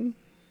businessman.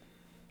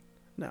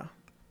 No,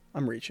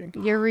 I'm reaching.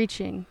 You're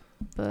reaching,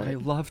 but I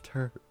loved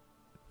her.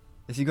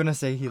 Is he gonna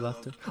say he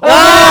loved her?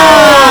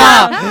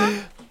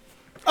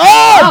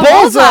 Oh,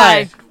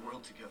 bullseye! The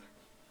world together.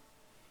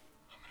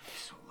 I'm gonna be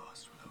so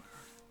lost without her.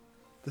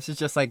 This is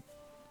just like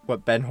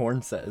what Ben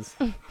Horn says.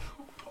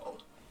 Paul.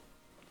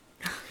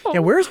 Yeah,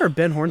 where's our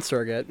Ben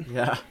Hornstorg at?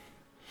 Yeah.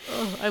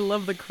 Oh, I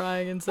love the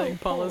crying and saying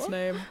Paula's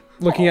name.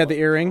 Looking at the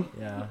earring.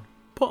 Yeah.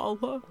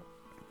 Paula.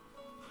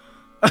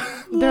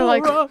 they're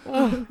like, Laura.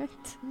 what?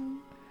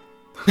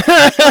 It's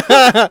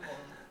a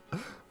little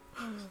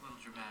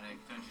dramatic,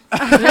 don't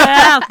you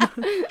Yeah.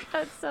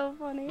 That's so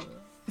funny. think?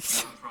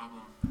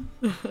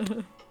 No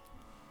problem.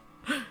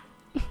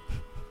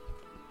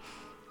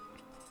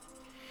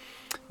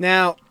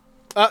 Now,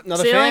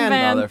 another Ceiling fan.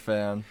 fan. Another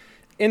fan.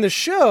 In the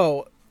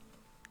show,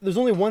 there's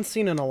only one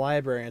scene in a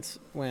library. It's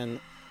when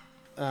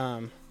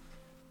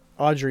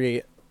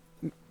Audrey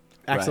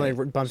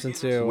accidentally bumps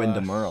into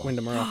Wyndham Earl.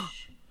 Wyndham Earl.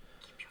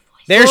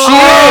 There she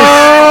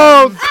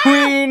Oh,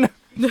 Queen!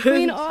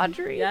 Queen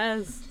Audrey.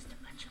 Yes. Just a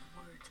bunch of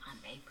words on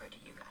paper to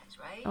you guys,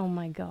 right? Oh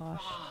my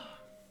gosh.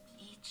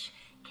 Each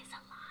is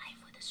alive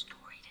with a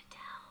story to tell.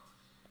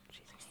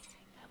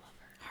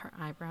 Her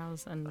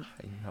eyebrows and I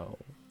know.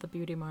 the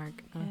beauty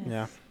mark. is.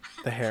 Yeah,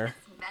 the hair.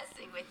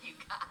 Messing with you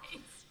guys.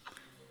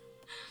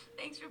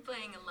 Thanks for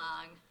playing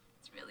along.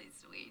 It's really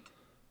sweet.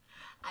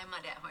 I'm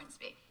Audette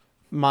Hornsby.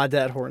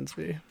 Maudette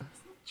Hornsby. Isn't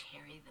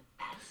Cherry the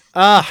best?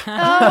 Ah,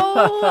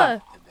 Oh,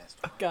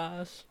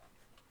 Gosh.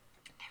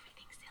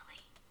 Everything's silly.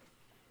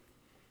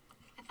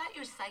 I thought you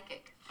were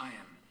psychic. I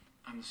am.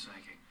 I'm the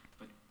psychic.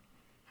 But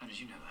how did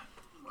you know that?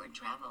 Word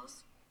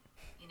travels.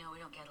 You know, we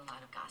don't get a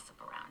lot of gossip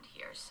around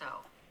here, so.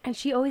 and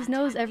she always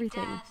knows untimely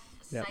everything. Death,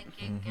 a Yep.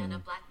 psychic, and a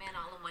black man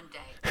all in one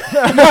day. I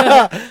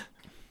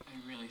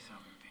really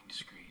thought we were being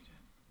discreet.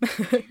 Do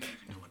you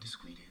even know what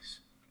discreet is?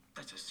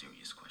 That's a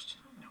serious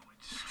question. No,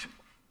 it's...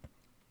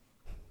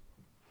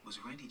 Was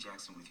Randy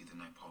Jackson with you the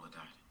night Paula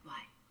died?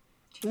 Why?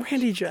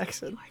 Randy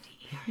Jackson.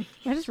 R-D-E-R-D.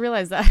 I just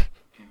realized that.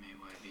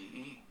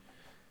 M-A-Y-V-E.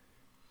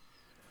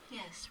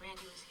 Yes,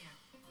 Randy was here.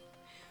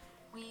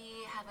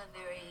 We have a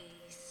very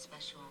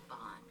special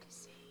bond, you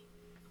see.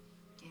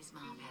 His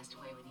mom passed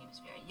away when he was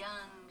very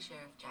young.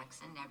 Sheriff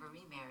Jackson never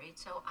remarried,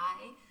 so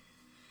I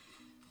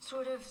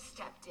sort of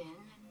stepped in and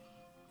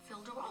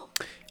filled a role.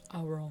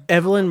 I'll roll.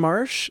 Evelyn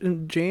Marsh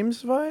and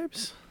James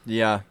vibes.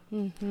 Yeah.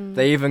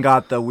 They even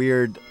got the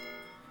weird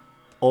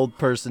old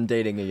person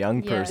dating a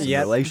young Yes. person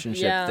Yep.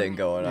 relationship Yeah. thing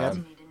going Yep. on.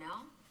 Need to know?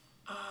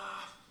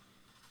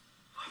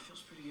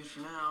 Feels pretty good for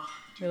now.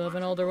 We love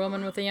an older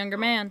woman with a younger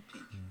man.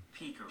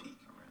 Peek around.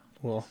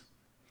 We'll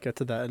get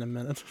to that in a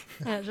minute.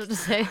 I was just to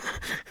say.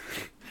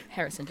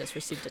 Harrison just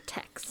received a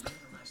text.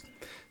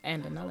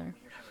 And another.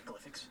 Your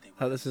hieroglyphics, they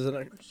Oh, this isn't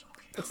a.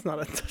 It's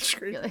not a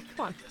touchscreen. You're like,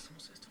 come on. decimal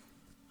system.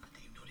 But they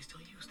know they still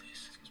use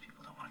this because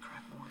people don't want to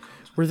crack more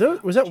codes. Were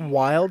those? Was that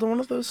Wild on one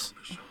of those?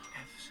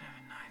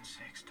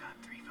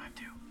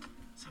 F796.352.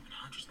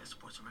 700s, that's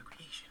sports and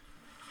recreation.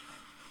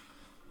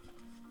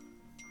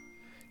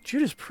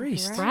 Judas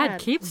Priest. Right. Brad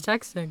Brad. keeps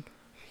texting.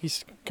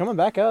 He's coming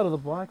back out of the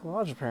Black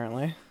Lodge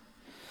apparently.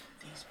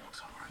 These books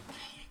are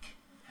archaic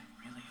and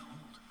really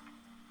old.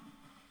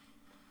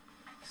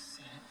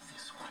 See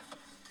this one.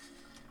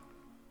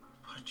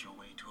 Put Your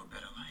Way to a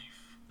Better Life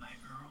by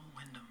Earl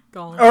Wyndham.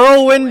 Gone.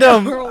 Earl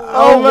Wyndham!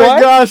 Oh my what?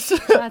 gosh!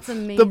 That's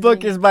amazing. The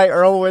book is by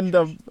Earl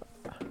Wyndham.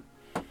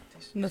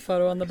 And the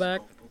photo on the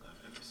back.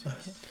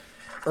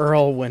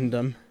 Earl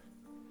Wyndham.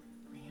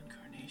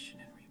 Reincarnation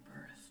and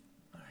rebirth.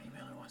 Our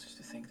emailer wants us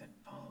to think that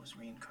Paula was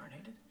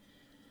reincarnated.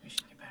 We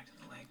should get back to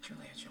the lake.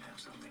 Juliet should have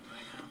something by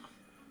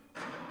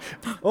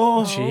now.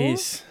 Oh,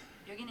 Jeez.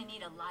 You're gonna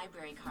need a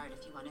library card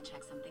if you want to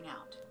check something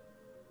out.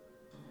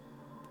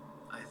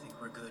 I think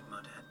we're good,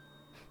 Maudette.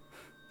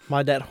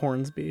 Maudette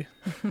Hornsby.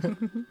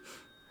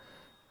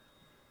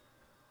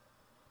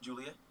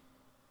 Juliet,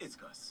 it's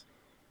Gus.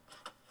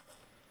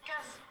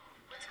 Gus,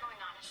 what's going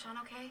on? Is Sean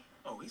okay?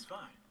 Oh, he's fine.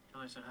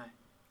 Tell her I said hi.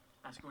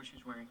 Ask her what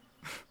she's wearing.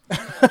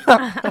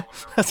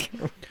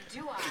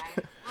 Do I?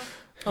 Look,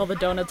 All the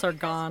donuts are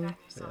gone.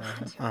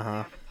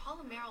 Uh-huh.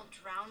 Paula Merrill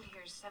drowned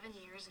here 7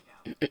 years ago.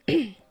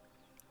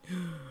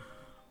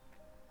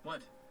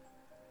 What?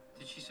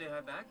 Did she say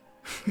hi back?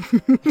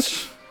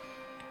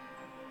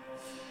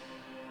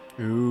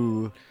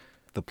 Ooh.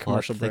 The plot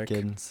Commercial break.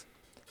 thickens.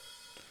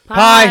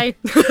 Pie.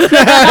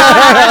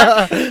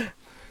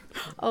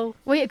 Oh,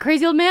 wait,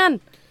 crazy old man.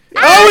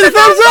 Oh, the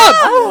thumbs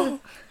up!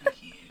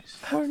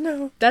 Oh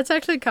no. That's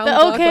actually Kyle The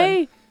MacLachlan.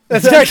 okay.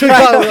 That's actually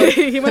probably.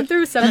 He went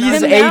through 7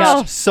 He's him episodes. now.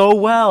 aged so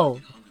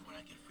well.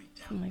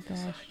 Oh my gosh.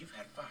 You've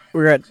had 5.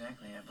 We're at.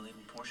 Exactly, I believe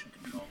in portion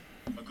control.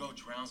 A girl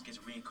drowns,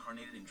 gets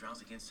reincarnated, and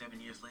drowns again 7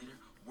 years later.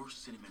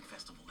 Worst cinnamon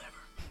festival ever.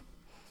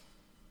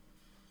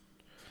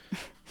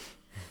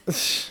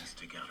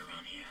 Stick out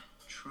around here.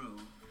 True,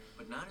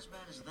 but not as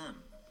bad as them.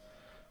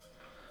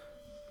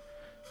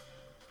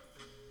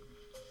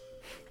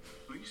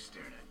 Who are you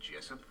staring at,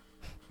 Jessup?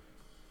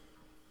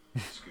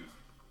 Scoot.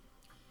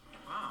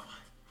 Wow.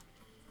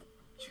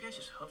 Did you guys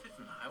just hoof it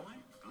from the highway?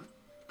 Huh?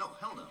 No,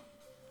 hell no.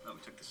 No, we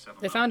took the 7.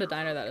 They found a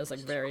diner that is like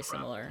very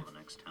similar.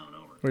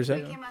 What is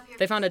that?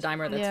 They found a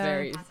diner that's Yeah.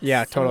 very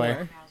Yeah, totally.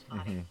 similar.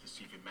 The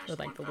secret match With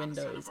like the found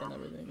Santa windows and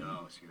Barbara. everything.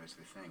 No, see, that's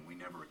the thing. We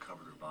never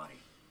recovered her body,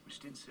 which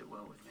didn't sit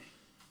well with me.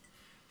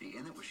 The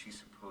inlet where she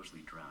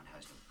supposedly drowned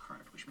has no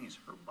current, which means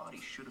her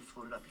body should have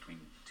floated up between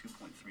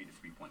 2.3 to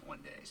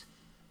 3.1 days.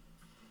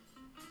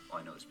 All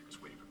I know is because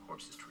waiting for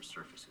corpses to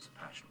resurface is a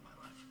passion of my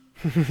life.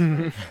 She was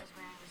wearing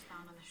was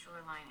found on the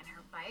shoreline, and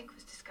her bike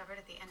was discovered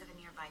at the end of a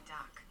nearby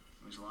dock.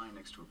 It was lying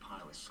next to a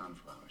pile of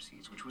sunflower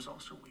seeds, which was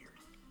also weird.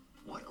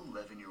 Why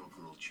 11-year-old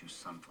girl choose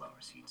sunflower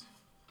seeds?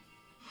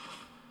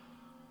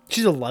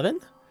 She's 11?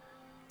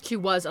 She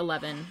was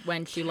 11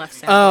 when she left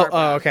Santa Oh,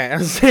 Barbara. okay. I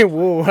was saying,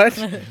 whoa, what?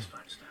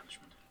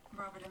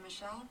 Robert and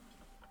Michelle,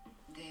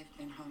 they've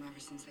been home ever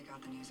since they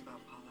got the news about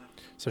Paula.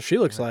 So she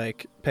looks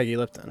like Peggy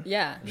Lipton.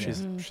 Yeah.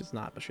 She's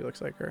not, but she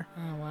looks like her.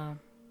 Oh wow.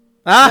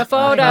 Ah, The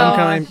photo.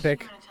 Homecoming pic.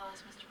 That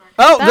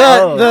Oh,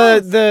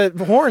 house. the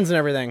horns and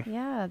everything.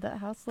 Yeah, that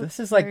house looks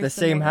This is like very the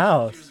same similar.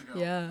 house.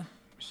 Yeah.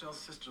 Michelle's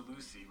sister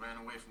Lucy ran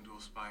away from Dual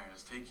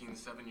Spires, taking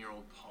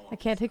 7-year-old Paula. I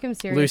can't take him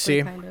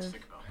seriously, Lucy. kind of.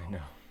 I know.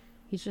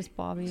 He's just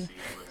Bobby.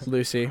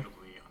 Lucy.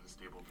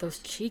 Those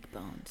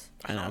cheekbones.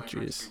 I know,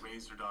 jeez. We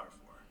raised her daughter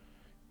for her.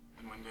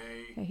 And one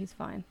day, Yeah, he's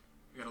fine.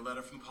 we got a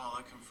letter from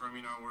Paula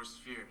confirming our worst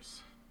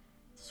fears.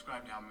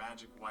 Described how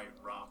magic white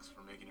rocks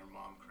were making her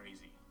mom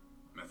crazy,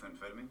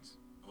 Methamphetamines?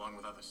 along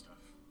with other stuff.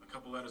 A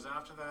couple letters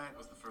after that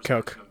was the first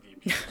Coke. mention of the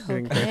abuse.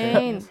 Getting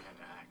Cocaine. We had to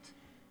act.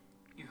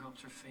 You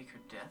helped her fake her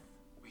death?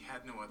 We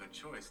had no other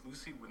choice.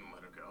 Lucy wouldn't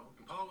let her go.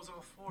 And Paula was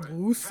all for it.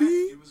 Lucy? In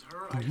fact, it was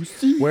her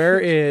idea. Where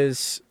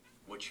is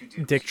What you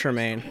did Dick was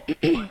Tremaine?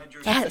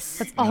 Yes,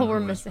 that's all we're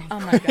missing. Oh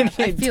my gosh.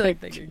 I feel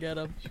like they could get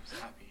him. She was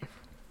happy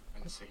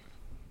and safe.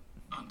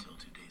 until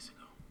 2 days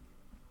ago.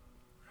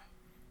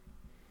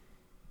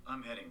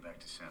 I'm heading back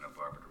to Santa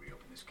Barbara to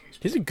reopen this case.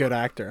 He's a good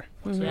actor.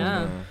 Yeah. Come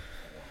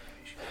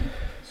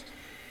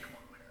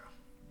on, Lara.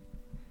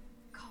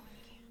 Call when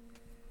you can.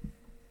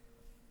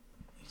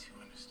 You two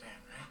understand,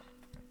 right?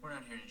 We're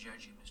not here to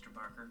judge you, Mr.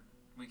 Barker.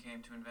 We came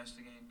to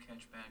investigate,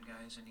 catch bad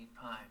guys, and eat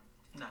pie.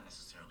 Not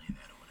necessarily in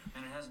that order.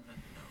 And it hasn't been.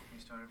 No, we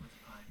started with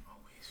pie.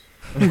 Always.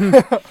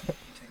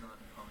 Take a look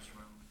at Paula's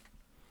room.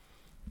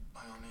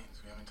 By all means,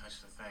 we haven't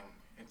touched a thing.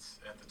 It's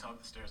at the top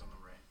of the stairs on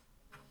the right.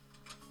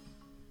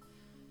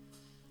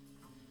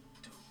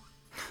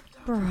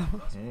 Bro.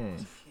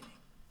 Kidding.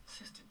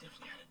 Sister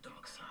definitely had a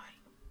dark side.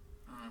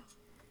 How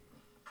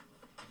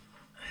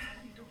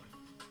you doing?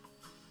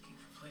 Looking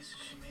for places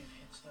she may have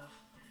hid stuff.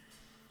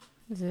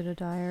 Is it a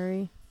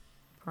diary?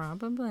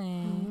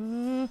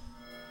 Probably.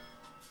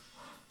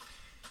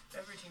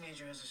 Every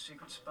teenager has a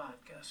secret spot,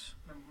 Gus.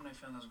 Remember when I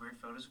found those weird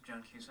photos of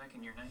John Cusack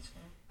in your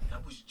nightstand?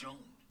 That was Joan.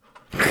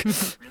 Really?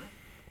 Well,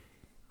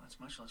 that's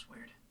much less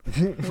weird.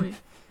 Wait,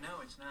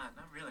 no, it's not.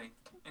 Not really.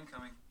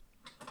 Incoming.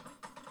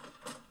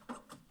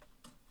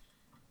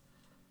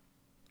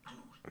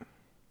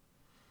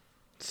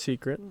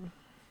 Secret.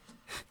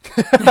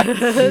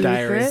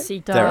 Diary.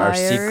 Secret. There are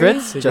Diary.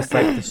 secrets, just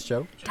like this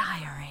show.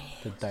 Diary.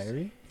 The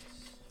diary.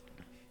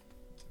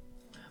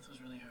 Math was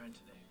really hard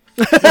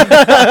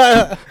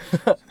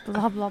today.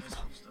 Blah, blah, blah.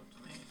 Stuff to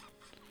me.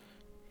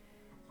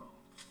 Oh.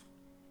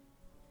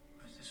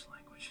 What is this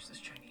language? Is this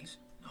Chinese?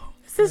 No.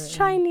 This is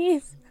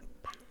Chinese.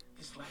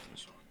 It's Latin,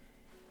 Sean.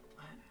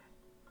 Latin.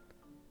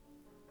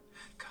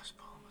 Gus,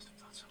 Paula must have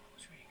thought someone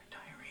was reading her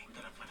diary. We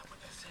gotta find out what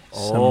that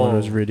says. Someone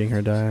was reading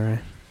her diary.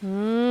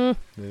 Mm.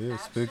 Ooh,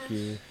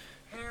 spooky.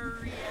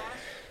 Harry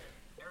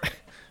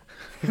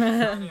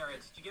Harriet,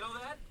 did you get all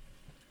that?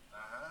 I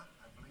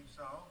believe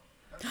so.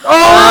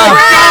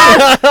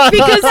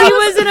 Because he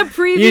was in a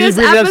previous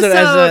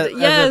episode.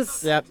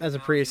 Yes. Yep, as a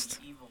priest.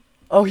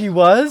 Oh, he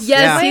was?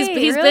 Yes, Yeah. he's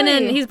Wait, been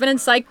really? in been in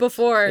Psych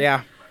before.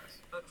 Yeah.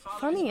 But Father,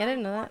 Funny, it's I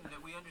didn't know very that.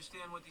 important we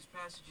understand what these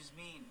passages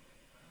mean.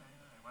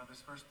 Well, this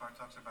first part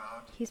talks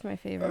about He's my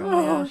favorite.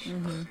 Oh,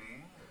 seeing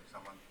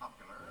someone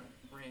popular.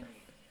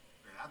 Randy.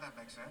 Yeah, that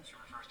makes sense. She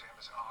refers to him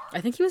as R.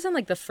 I think he was in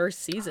like the first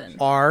season.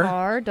 R.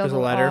 R, There's a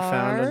double letter R.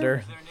 found under. Their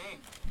name.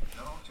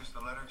 No, just the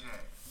letter J.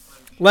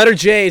 Letter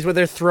J is what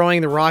they're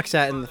throwing the rocks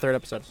at in the third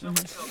episode.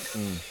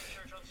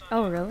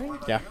 Oh, really?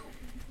 Yeah.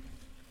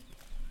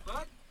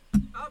 What?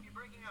 Oh, you're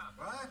breaking up.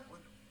 What?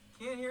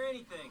 Can't hear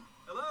anything.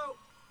 Hello?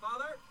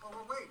 Father? Oh,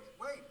 well, wait,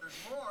 there's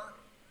more.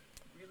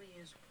 Really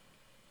is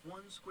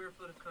 1 square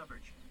foot of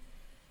coverage.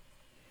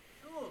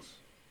 Jules,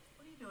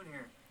 what are you doing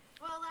here?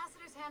 Well,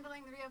 Lassiter's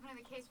handling the reopening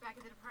of the case back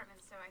at the department,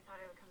 so I thought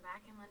I would come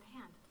back and lend a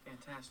hand.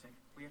 Fantastic.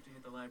 We have to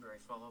hit the library,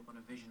 follow up on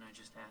a vision I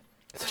just had.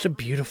 It's such a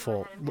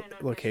beautiful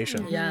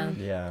location. Yeah.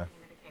 Yeah.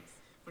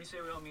 What do you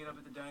say we all meet up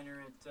at the diner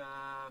at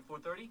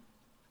 4:30?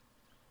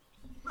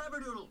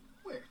 Labradoodle,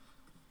 where?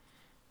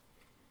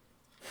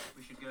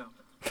 We should go.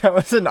 That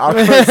was an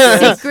awkward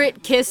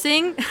Secret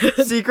kissing.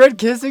 Secret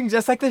kissing,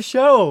 just like the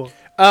show.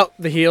 Oh,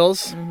 the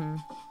heels. I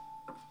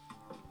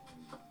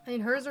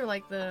mean, hers are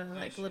like the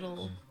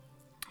little.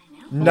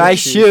 Nice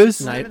shoes.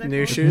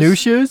 New shoes. New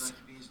shoes.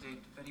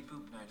 Betty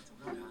Boop night at the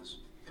Roadhouse.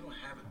 They don't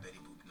have a Betty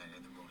Boop night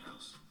at the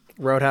Roadhouse.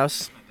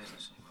 Roadhouse. My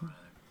business anymore,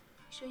 rather.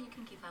 Sure you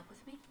can keep up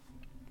with me?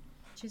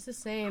 She's the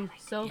same.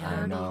 So I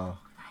flirty. know.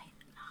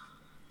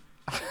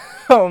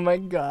 Oh my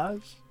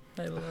gosh.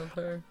 I love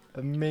her.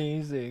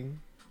 Amazing.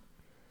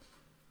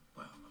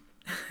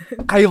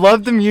 I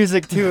love the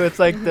music too. It's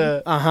like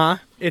the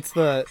It's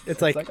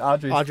like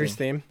Audrey's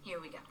theme. Here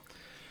we go.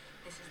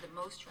 This is the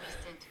most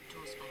recent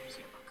Dual Spires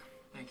yearbook.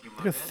 Thank you,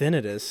 Look how thin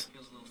it is.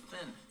 Feels a little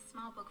thin.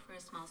 Small book for a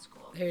small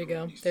school. There you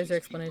go. There's your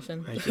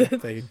explanation. Thank you.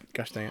 Thank you.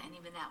 Gosh dang it. And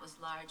even that was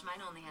large.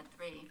 Mine only had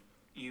 3.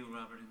 You,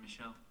 Robert, and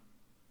Michelle.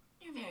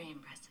 You're very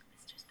impressive,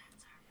 Mr.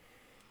 Spencer.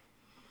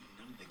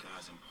 None of the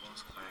guys in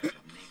Paul's class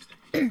have names that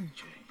begin with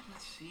J.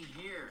 Let's see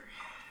here.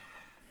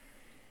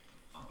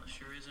 Oh, it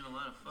sure isn't a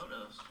lot of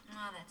photos.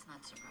 No, that's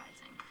not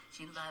surprising.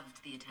 She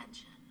loved the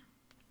attention.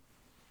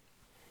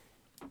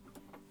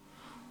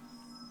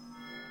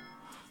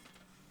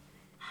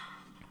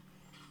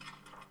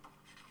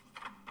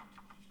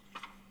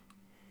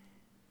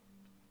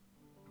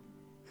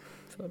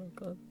 Photo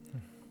club.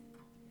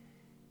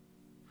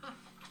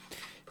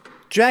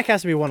 Jack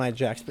has to be One-Eyed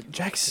Jack, but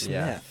Jack Smith.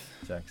 Yeah.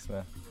 Jack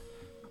Smith.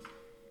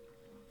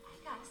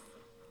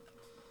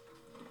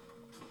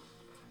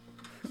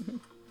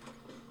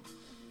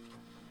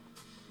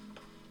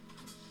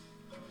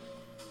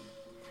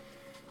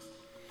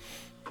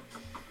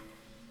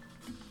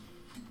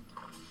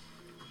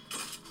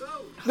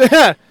 You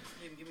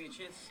didn't give me a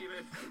chance to see if I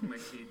had food in my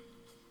teeth.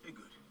 Hey,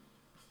 good.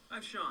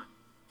 I'm Sean.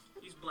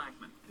 He's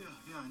Blackman. Yeah,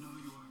 I know who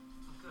you are.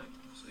 Oh, good.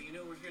 So you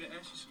know we're here to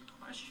ask you some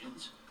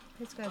questions.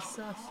 This guy's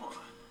sus.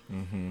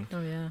 Mm-hmm.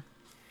 Oh yeah.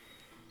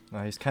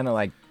 Oh, he's kind of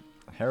like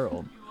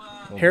Harold.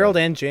 Harold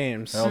and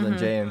James. Harold and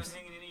James.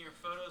 Hanging any of your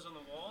photos on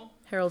the wall?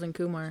 Harold and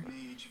Kumar.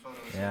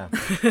 Yeah.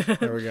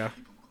 There we go.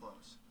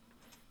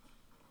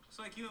 It's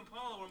like you and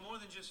Paula were more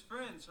than just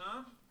friends,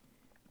 huh?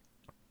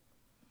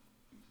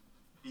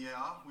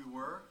 Yeah, we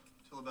were.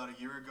 Till about a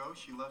year ago,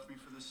 she left me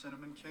for the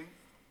Cinnamon King.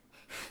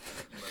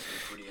 You must be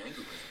pretty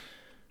angry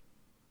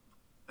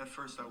with At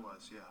first I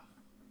was, yeah.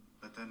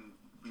 But then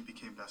we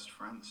became best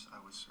friends. I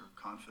was her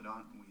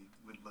confidant, and we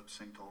would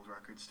lip-sync old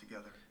records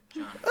together.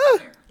 John,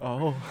 there.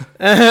 Oh.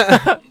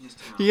 In his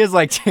town. He is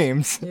like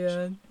James.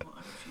 Yeah. Well, I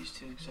refuse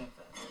to accept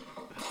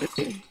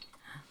that.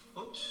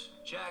 Oops,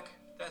 Jack,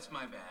 that's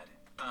my bad.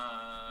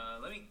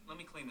 Let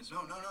me clean this No,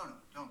 up.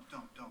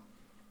 don't.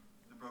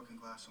 The broken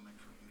glass will make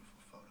for a beautiful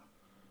photo.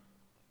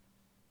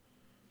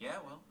 Yeah,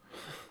 well,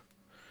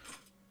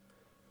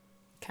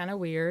 Kind of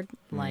weird,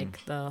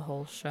 like the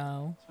whole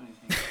show.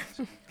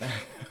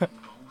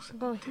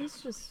 Well,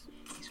 he's just.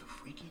 He's a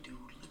freaky dude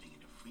living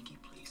in a freaky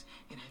place.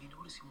 And have you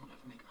noticed he won't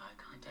ever make eye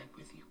contact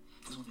with you?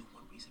 There's only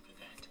one reason for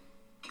that.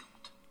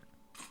 Guilt.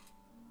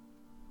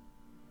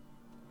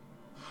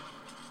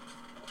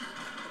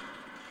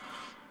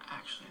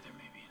 Actually, there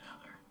may be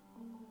another.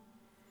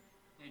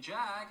 hey,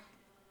 Jack.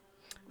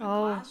 The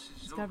Oh, glass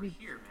it's is gotta over be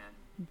here, man.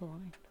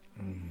 blind.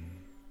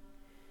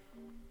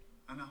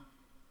 I know.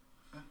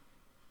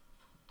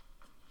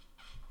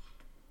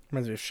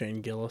 Reminds me of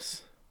Shane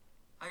Gillis.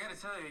 I gotta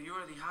tell you, you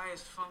are the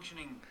highest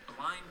functioning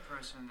blind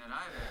person that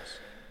I've ever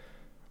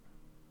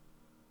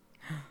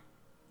seen.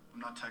 I'm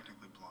not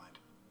technically blind.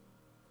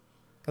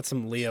 That's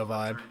some Leo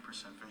vibe.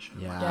 30% vision.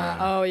 Yeah.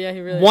 Oh yeah, he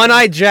really.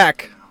 One-Eyed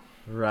Jack.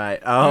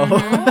 Right. Oh.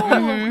 Years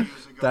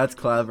ago, That's I developed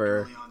clever.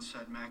 early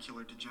onset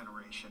macular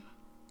degeneration.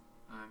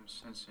 I'm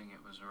sensing it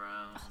was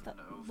around That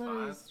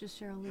literally 05. is just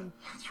Cheryl Lee.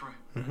 That's right.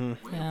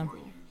 Where Yeah. were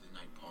you the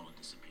night Paula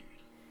disappeared?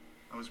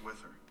 I was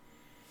with her.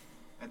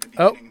 At the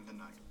Oh. beginning of the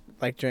night.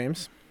 Like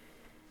James.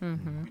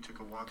 Mm-hmm. We took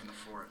a walk in the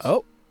forest.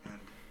 Oh. And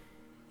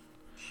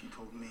she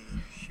told me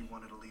she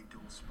wanted to leave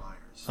Dual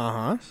Spires. Uh-huh.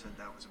 I said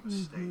that was a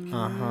mistake.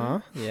 Uh-huh.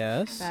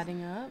 Yes.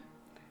 Fatting up.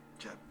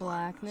 Jet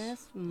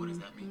Blackness. What does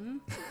that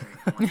mean?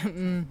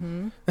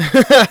 Mm-hmm.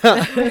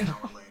 An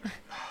hour later.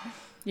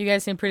 You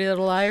guys seen Pretty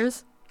Little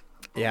Liars?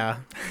 Yeah.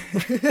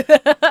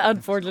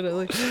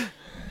 Unfortunately.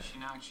 She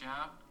knocked you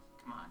out?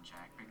 Come on,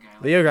 Jack, big guy.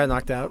 Leo got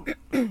knocked out.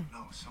 No,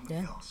 somebody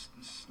Yeah. else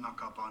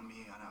snuck up on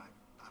me, and I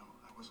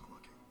wasn't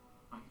looking.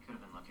 Oh, you could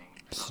have been looking.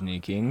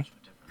 Sneaking.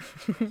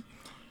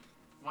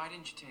 Why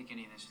didn't you take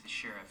any of this to the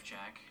sheriff,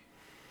 Jack?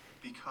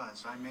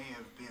 Because I may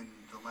have been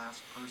the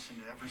last person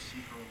to ever see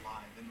her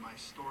alive, and my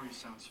story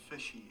sounds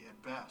fishy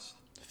at best.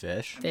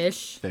 Fish.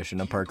 Fish. Fish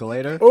in a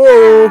percolator.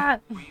 Oh. Ah.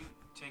 Were you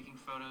taking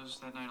photos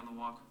that night on the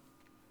walk?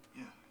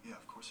 Yeah,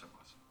 of course I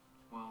was.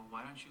 Well,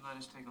 why don't you let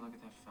us take a look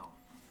at that film?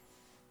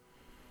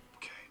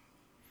 Okay.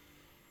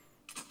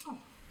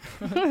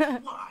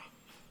 Why?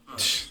 Oh,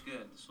 that's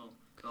good. This will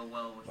go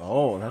well with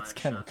Oh, that's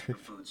kind of shots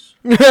creepy. the boots.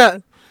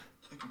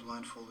 Take a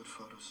blindfolded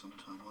photo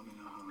sometime. Let me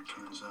know how it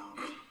turns out.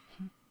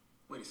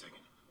 Wait a second.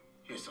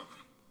 Here's something.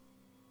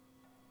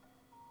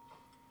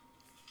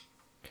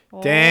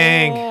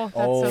 Dang. Oh, that's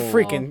Oh. so cool.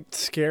 Freaking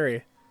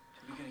scary.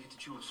 We gotta get to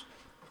Jules.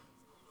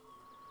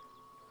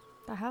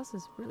 The house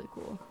is really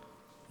cool.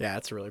 Yeah,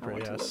 it's a really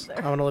pretty want to house. live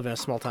there. I want to live in a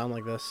small town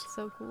like this.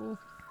 So cool.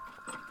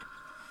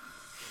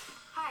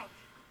 Hi,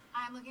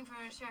 I'm looking for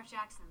Sheriff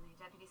Jackson.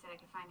 The deputy said I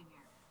could find him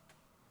here.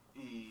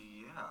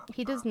 Yeah.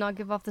 He does not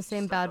give off the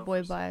same bad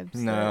boy vibes that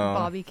No.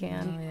 Bobby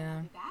can. Oh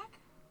yeah. You back?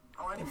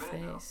 Oh, any The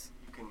minute now. face.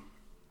 You can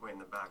wait in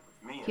the back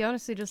with me. He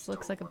honestly just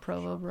looks like a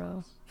Provo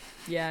bro.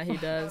 Yeah, he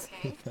does.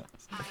 Okay.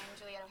 I'm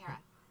Juliet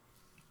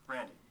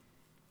O'Hara.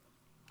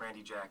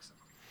 Randy Jackson.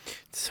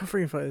 It's so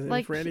freaking funny. His name's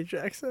Like, Randy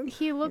Jackson.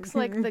 He looks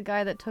like the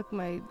guy that took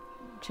my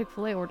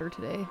Chick-fil-A order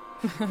today.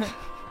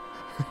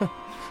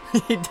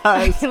 He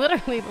does. He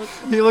literally looks.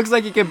 He looks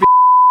like he could be.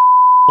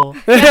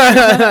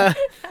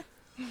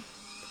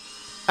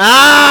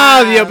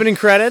 Ah, the opening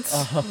credits.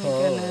 Oh my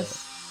goodness.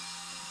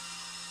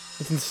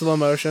 It's in slow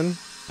motion.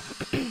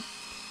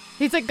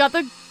 He's like got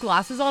the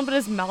glasses on, but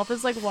his mouth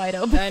is like wide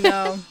open. I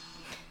know.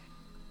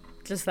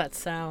 Just that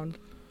sound.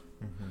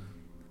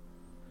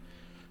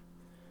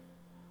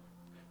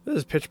 This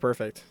is pitch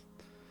perfect.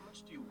 How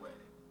much do you weigh?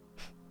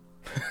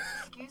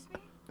 Excuse me?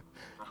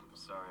 I'm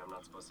sorry, I'm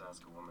not supposed to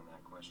ask a woman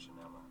that question,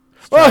 Emma.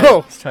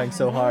 Whoa! He's trying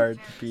so hard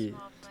to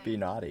be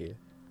naughty.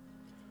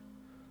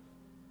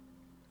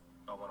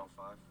 About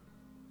 105?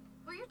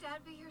 Will your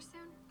dad be here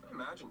soon? I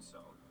imagine so.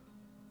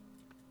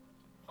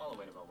 Paula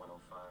weighed about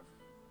 105.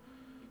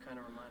 You kind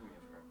of remind me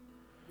of her.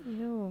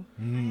 Ew.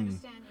 I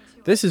understand you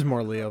two. This is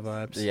more Leo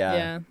vibes. Yeah.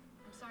 Yeah. I'm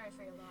sorry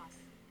for your loss.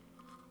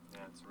 Yeah,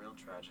 it's a real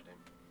tragedy.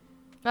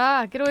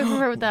 Ah, get away from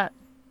her with that.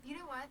 You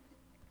know what?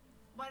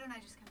 Why don't I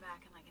just come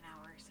back in like an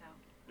hour or so?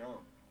 No.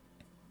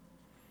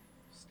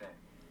 Stay.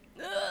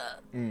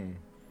 Mm.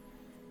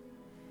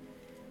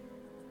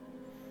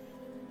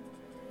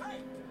 Hey!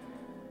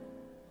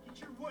 Get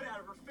your wood out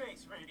of her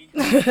face, Randy.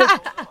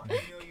 Hold on. You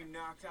know you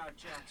knocked out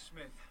Jack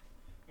Smith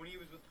when he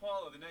was with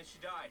Paula the night she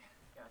died.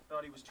 Yeah, I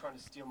thought he was trying to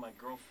steal my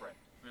girlfriend.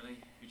 Really?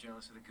 You're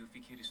jealous of the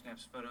goofy kid who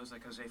snaps photos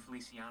like Jose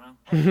Feliciano?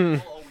 Hey,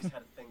 Paul always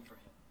had a thing for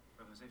him.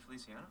 For Jose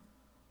Feliciano?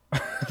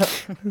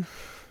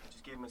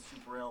 Just gave him a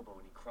super elbow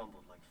and he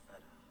crumbled like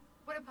feta.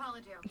 What did Paula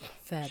do?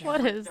 Fed.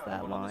 What is No, I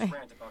that went on line? this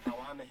rant about how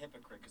I'm a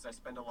hypocrite because I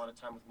spend a lot of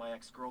time with my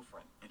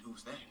ex-girlfriend. And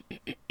who's that?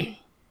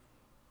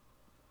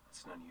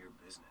 That's none of your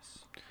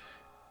business.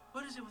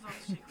 What is it with all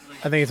the secret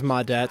I think it's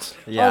Maudette.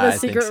 Yeah, All the I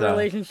think secret so.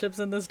 relationships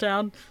in this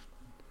town.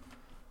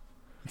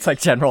 It's like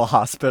General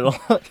Hospital.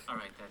 All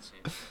right, that's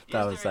it.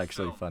 That Is was there a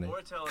actually film funny. or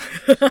a television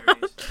series that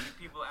you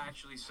people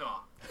actually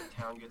saw? The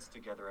town gets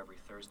together every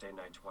Thursday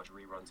night to watch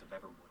reruns of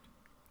Everwood.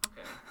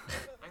 Okay,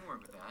 I can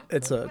work with that.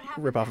 It's a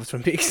ripoff of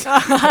Twin Peaks.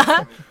 Hurting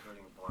a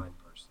blind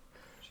person.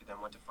 She then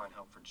went to find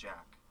help for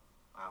Jack.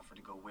 I offered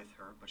to go with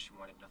her, but she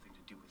wanted nothing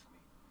to do with me.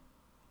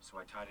 So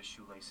I tied his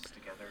shoelaces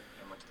together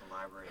and went to the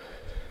library.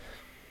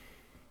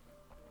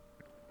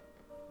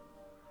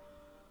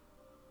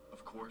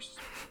 Of course,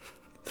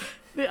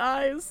 The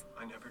eyes.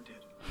 I never did.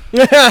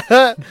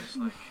 It's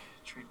like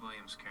Treat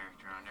Williams'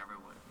 character on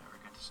Everwood never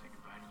got to say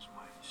goodbye to his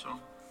wife.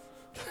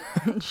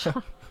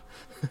 So,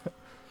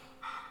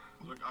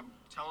 Look, I'm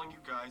telling you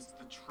guys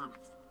the truth.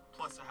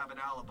 Plus, I have an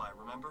alibi,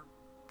 remember?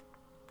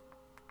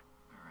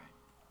 all right.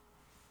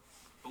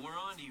 But we're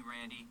on to you,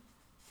 Randy.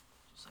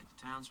 Just like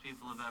the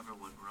townspeople of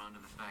Everwood were on to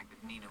the fact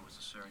that Nina was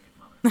a surrogate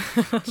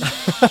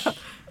mother.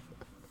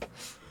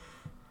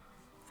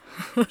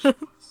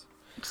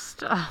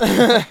 Stop.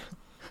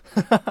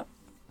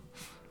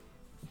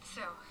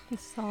 So, He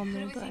saw who me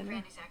do we think diner.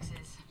 Randy's ex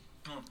is?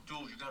 Oh,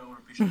 Jules, you gotta order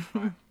a piece of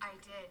pie. I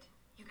did.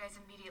 You guys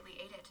immediately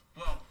ate it.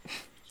 Well,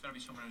 it's gotta be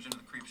someone who's into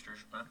the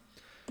creepsters, huh?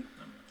 I'm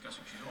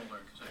guessing she's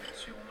older, because I didn't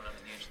see a woman under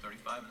the age of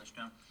 35 in this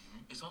town.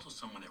 It's also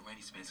someone that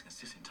Randy spends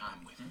consistent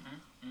time with.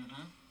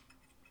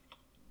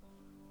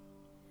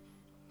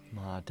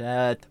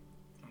 Maudette.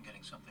 I'm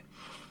getting something.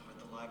 I'm at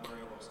the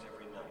library almost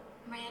every night.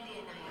 Randy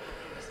and I have a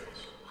very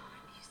special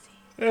bond, you see.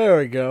 There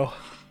we go.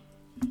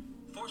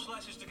 4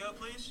 slices to go,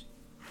 please.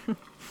 My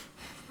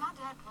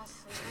dad was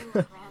sleeping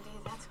with Randy.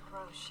 That's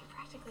gross. She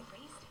practically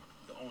raised him.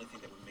 The only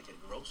thing that would make it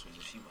grosser is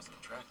if she wasn't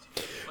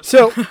attractive.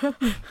 So,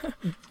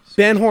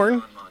 Van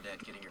Horn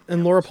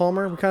and Laura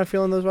Palmer, we kind of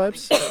feeling those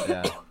vibes.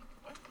 Yeah.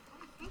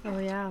 Oh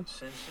yeah.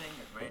 Sensing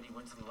that Randy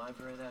went to the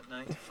library that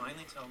night to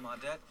finally tell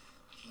Maudette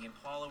he and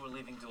Paula were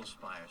leaving Dual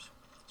Spires.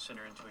 Sent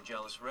her into a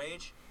jealous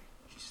rage.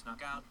 She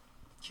snuck out,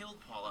 killed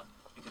Paula,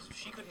 because if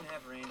she couldn't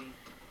have Randy,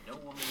 no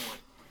woman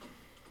would.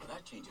 Well,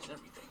 that changes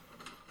everything.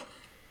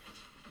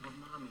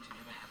 Remind me to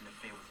never have an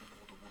affair with an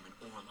older woman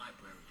or a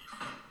librarian.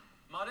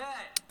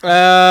 Maudette!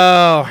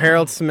 Oh,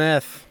 Harold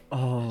Smith.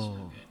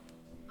 Oh.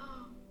 I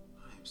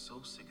am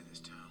so sick of this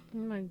town. Oh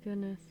my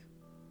goodness.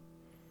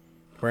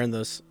 Wearing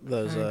those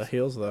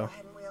heels though.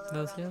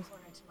 Those heels.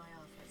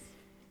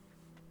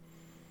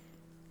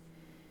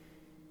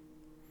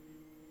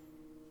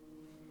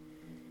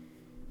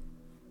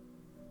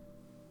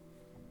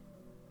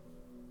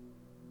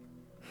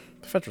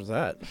 The fetch was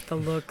that? The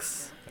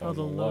looks. Oh,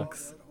 the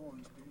looks. That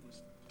Hornsby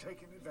was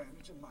taking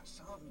advantage of my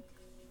son.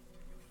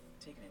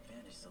 Taking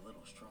advantage is a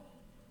little strong.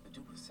 The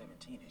dude was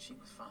 17 and she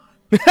was 5.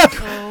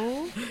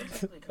 Oh. It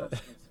basically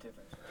constitutes the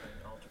difference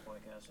between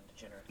ultra-boic acid and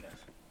degenerate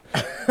acid.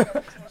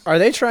 Are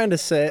they trying to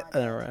say?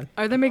 Never mind.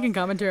 Are they making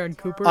commentary on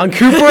Cooper? On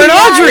Cooper and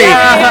Audrey.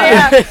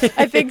 Yeah.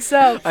 I think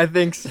so. I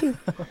think so. And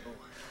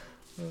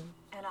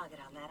I'll get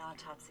on that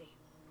autopsy.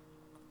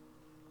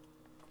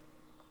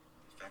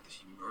 The fact that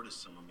she murdered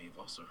someone may have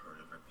also hurt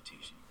her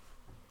reputation.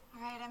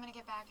 All right, I'm gonna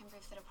get back and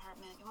brief the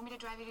department. You want me to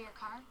drive you to your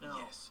car? No.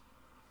 Yes.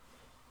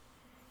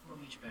 We'll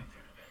meet you back there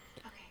in a bit.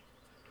 Okay.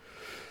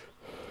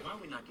 Why are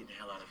we not getting the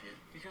hell out of here?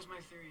 Because my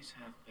theories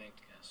have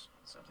baked, Gus.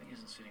 Something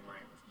isn't sitting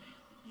right with me.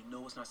 You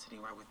know what's not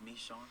sitting right with me,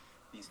 Sean?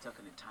 Being stuck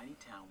in a tiny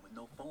town with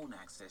no phone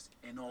access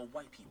and all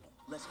white people.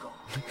 Let's go.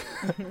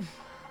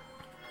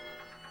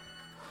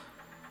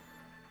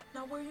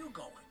 Now, where are you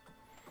going?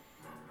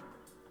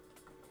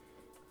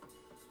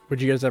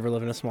 Would you guys ever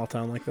live in a small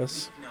town like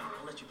this? No,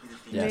 I'll let you play the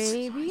theme. Yes.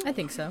 Maybe. I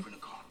think so.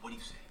 What do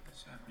you say?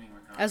 What's happening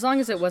right now? As long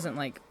as it wasn't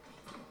like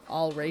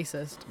all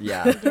racist.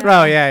 Yeah.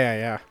 Oh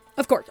yeah.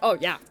 Of course. Oh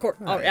yeah. Of course.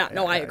 Oh yeah.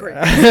 No, I agree.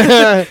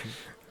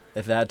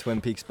 If that had Twin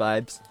Peaks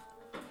vibes,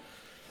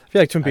 I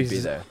feel like Twin I'd Peaks be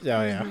is there. Oh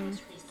yeah.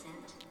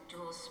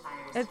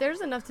 If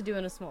there's enough to do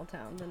in a small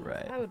town, then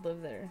Right. I would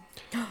live there.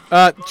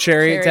 Cherry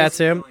Cherries.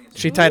 tattoo.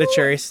 She tied a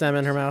cherry stem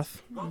in her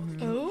mouth. Why would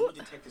you Oh. lead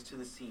detectives to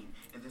the scene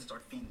and then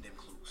start feeding them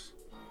clues?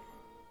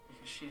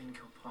 Because she didn't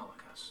kill Paula,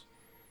 Gus.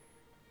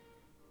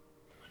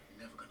 I'm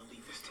never gonna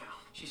leave this town.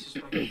 She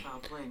suspected foul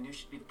play and knew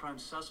she'd be the prime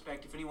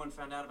suspect if anyone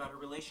found out about her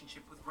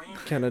relationship with Randy.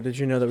 Kenna, did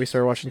you know that we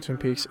started watching Twin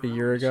Peaks a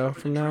year ago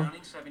from now?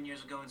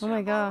 Oh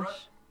my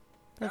gosh.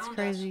 That's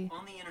crazy.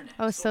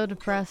 I was so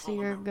depressed a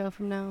year ago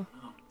from now.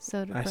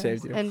 So depressed.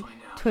 saved you. And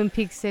Twin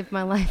Peaks saved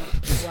my life.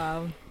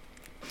 Wow.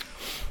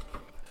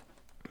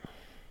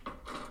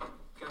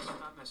 Gus,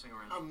 stop messing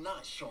around. I'm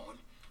not, Sean.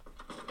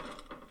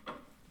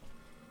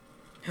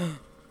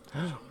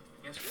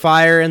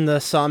 Fire in the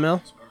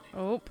sawmill.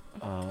 Oh.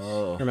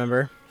 oh,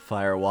 Remember?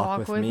 Fire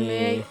Walk, with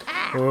me.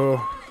 Oh.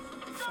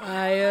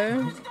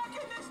 Fire.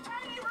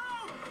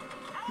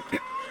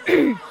 Do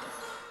you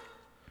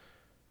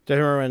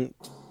remember when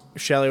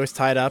Shelly was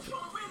tied up?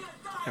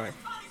 Anyway.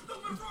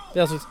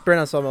 Yeah, so it's burn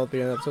on sawmill at the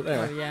beginning of the episode.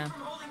 Oh Anyway. yeah.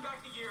 Holding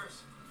back the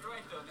years. You're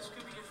right, though. This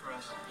could be it for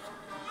us.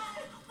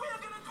 We're gonna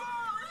burn.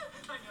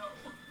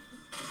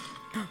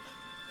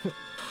 I know.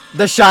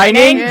 The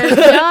Shining. Here's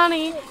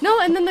Johnny. No,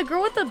 and then the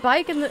girl with the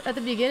bike at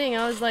the beginning,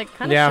 I was like,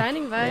 kind of Yeah.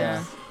 Shining vibes.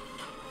 Yeah.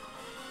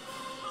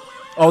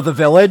 Oh, The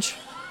Village.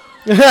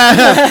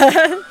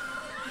 Phantom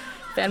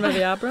of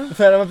the Opera.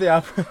 Phantom of the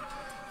Opera.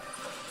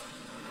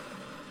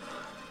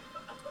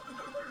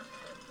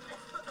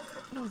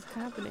 What's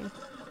happening?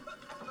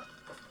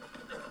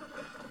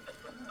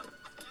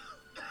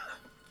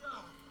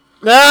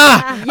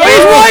 Ah! Oh,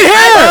 his white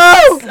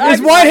hair!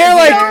 His white hair,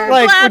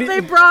 like, Glad what do they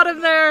you- brought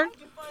him there.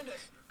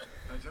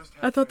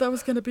 I thought that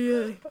was gonna be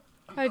it.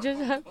 I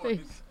just have Boys,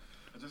 face.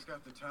 I just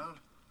got to town.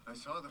 I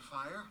saw the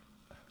fire.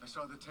 I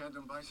saw the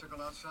tandem bicycle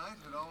outside.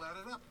 It all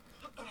added up.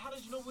 But how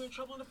did you know we were in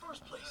trouble in the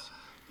first place?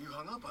 You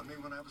hung up on me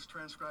when I was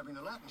transcribing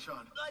the Latin,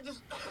 Sean. I got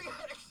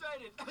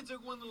excited. I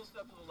took one little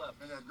step to the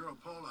left. And that girl,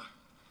 Paula,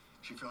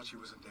 she felt she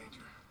was in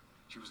danger.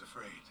 She was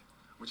afraid,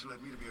 which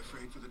led me to be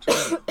afraid for the two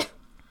of you.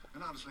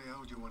 And honestly, I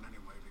owed you one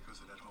anyway because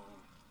of that whole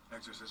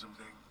exorcism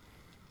thing.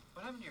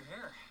 What happened to your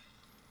hair?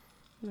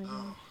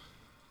 Oh,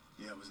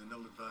 yeah, it was an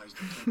ill-advised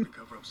attempt to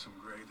cover up some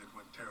gray that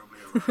went terribly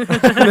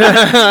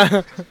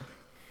awry.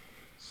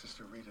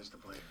 Sister Rita's to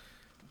blame.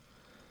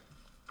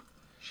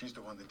 She's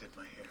the one that did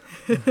my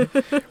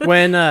hair.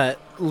 When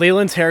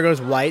Leland's hair goes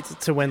white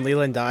to when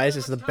Leland dies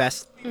is the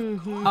best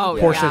Oh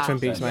portion yeah. of Twin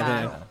Peaks, in my Yeah.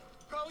 opinion.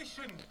 Probably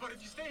shouldn't, but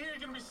if you stay here, you're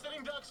gonna be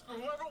sitting ducks for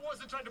whoever it was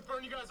that tried to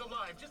burn you guys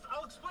alive.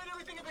 I'll explain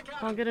everything in the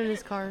cabin. I'll get in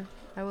his car.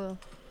 I will.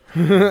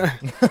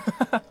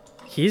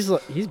 He's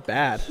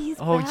bad. He's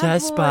Oh bad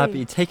yes, boy.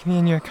 Bobby. Take me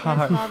in your car.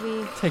 Yes,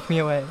 Bobby. Take me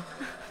away.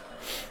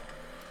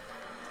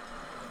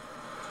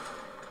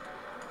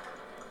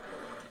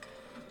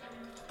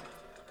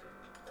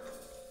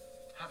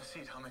 Have a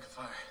seat. I'll make a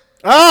fire.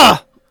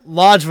 Ah!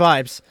 Lodge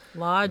vibes.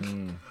 Lodge.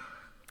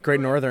 Great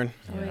Northern.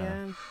 Oh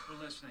yeah.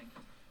 We're listening.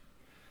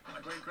 My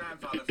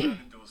great-grandfather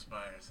founded Dual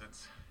Spires.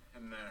 It's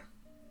in there.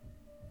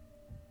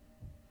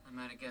 I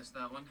might have guessed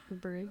that one.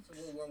 Briggs.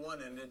 World War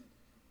I ended.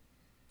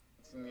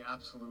 It's in the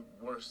absolute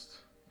worst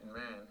in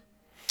man.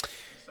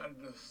 Decided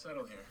to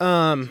settle here.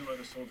 Two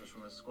other soldiers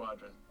from his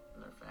squadron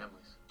and their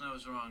families. I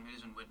was wrong. It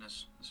isn't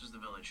Witness. This is The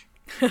Village.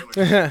 Village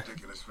is a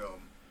ridiculous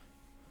film.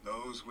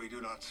 Those we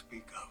do not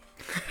speak of.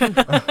 So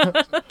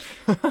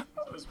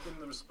it's been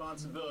the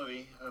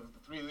responsibility of the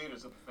three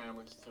leaders of the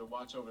families to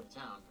watch over the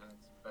town and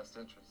its best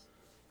interests.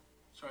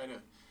 Try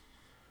to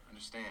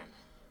understand.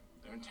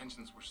 Their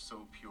intentions were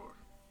so pure.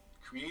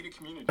 Create a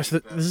community. So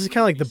this is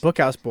kind of like the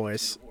Bookhouse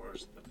Boys.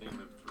 Wars that they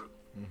lived through.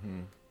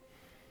 And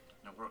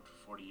I worked for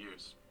 40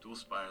 years. Dual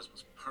Spires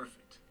was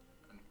perfect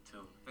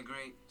until The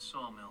Great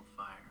Sawmill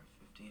Fire of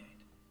 58.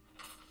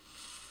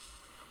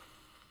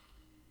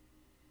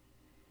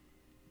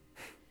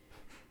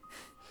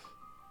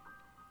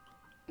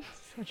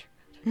 Such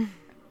It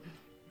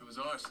was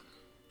arson.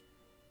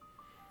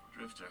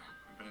 Drifter.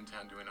 We've been in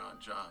town doing odd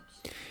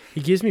jobs.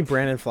 He gives me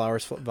Brandon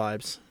Flowers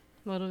vibes.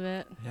 A little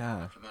bit. Yeah.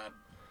 After that,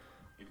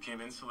 he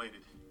became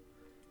insulated.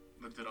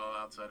 Looked at all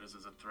outsiders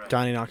as a threat.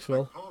 Johnny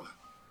Knoxville.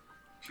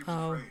 She was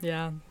Oh, afraid.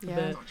 yeah. Yeah.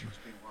 bit. Thought she was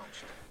being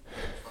watched.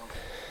 Followed.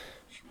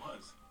 She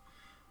was.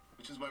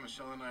 Which is why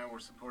Michelle and I were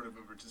supportive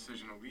of her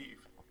decision to leave.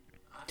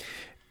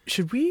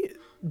 Should we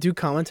do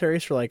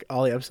commentaries for like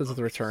all the episodes of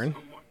The Return,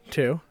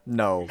 too?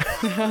 No.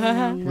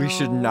 No. We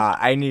should not.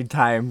 I need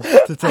time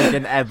to take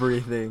in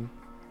everything.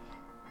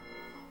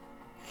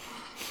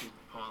 Did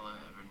Paula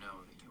ever know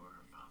that you were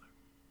her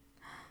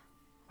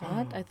father?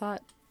 What? I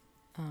thought.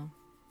 Oh.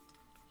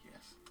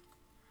 Yes.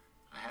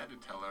 I had to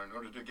tell her in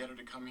order to get her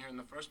to come here in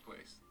the first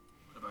place.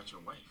 What about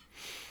your wife?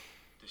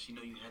 Does she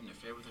know you had an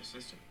affair with her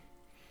sister?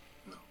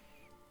 No.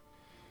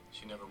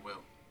 She never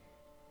will.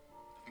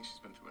 I think she's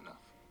been through enough.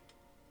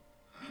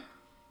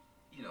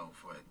 You know,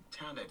 for a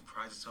town that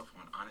prides itself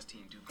on honesty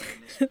and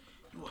do-goodness,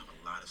 you will have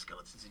a lot of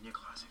skeletons in your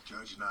closet.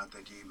 Judge not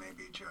that ye may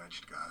be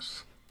judged,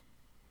 Gus.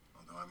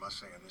 Although I must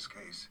say in this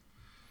case,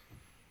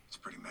 it's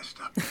pretty messed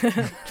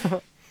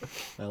up.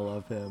 I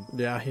love him.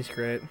 Yeah, he's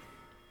great.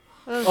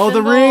 Oh,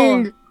 the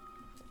ring!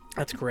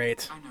 That's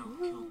great. I know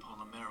who killed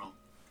Paula Merrill.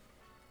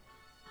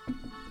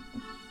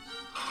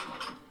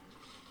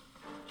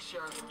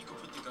 Sheriff, you can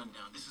put the gun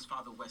down. This is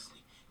Father Wesley.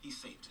 He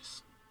saved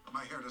us.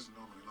 My hair doesn't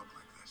normally look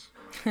like this.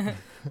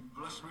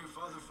 Bless me,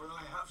 Father, for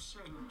I have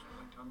sinned,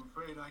 but I'm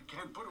afraid I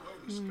can't put away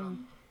this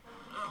gun.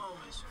 No,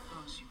 I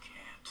suppose you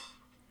can't.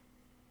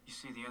 You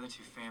see, the other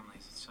two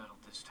families that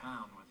settled this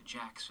town were the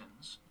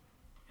Jacksons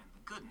and the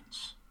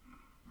Goodens.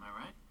 Am I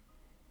right?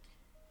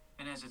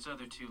 And as its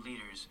other two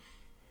leaders,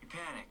 you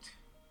panicked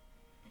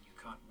when you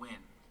caught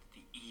wind that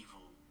the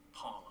evil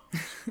Paula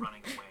was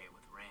running away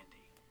with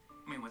Randy.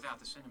 I mean, without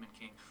the Cinnamon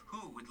King,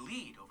 who would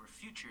lead over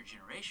future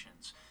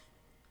generations?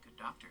 Good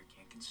doctor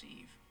can't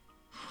conceive.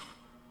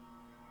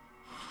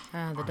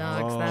 Ah, the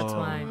dogs. That's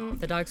why.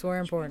 The dogs were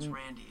important.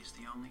 Randy is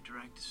the only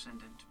direct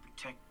descendant to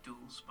protect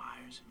dual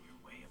spires in your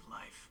way of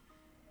life,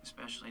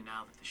 especially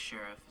now that the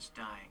sheriff is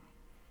dying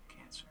of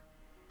cancer.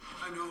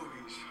 I know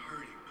he's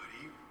hurting, but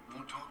he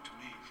won't talk to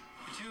me.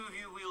 The two of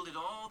you wielded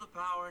all the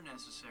power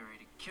necessary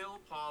to kill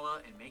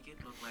Paula and make it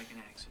look like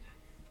an accident.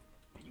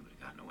 And you would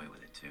have gotten away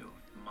with it too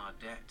if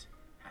Maudette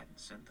hadn't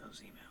sent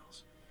those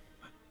emails.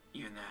 But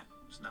even that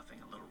was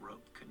nothing a little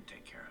rope couldn't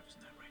take care of.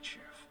 Isn't that right,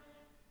 Sheriff?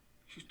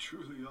 You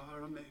truly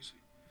are amazing.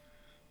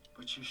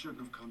 But you shouldn't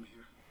have come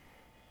here.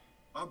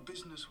 Our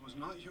business was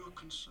not your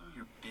concern.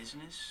 Your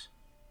business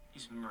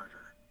is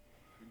murder.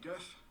 Your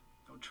death,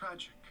 though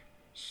tragic,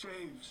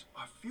 saves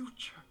our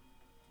future.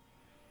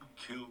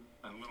 Kill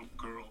that little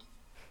girl.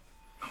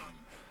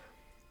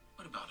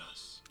 What about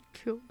us?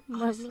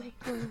 Honestly,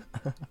 far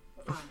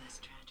less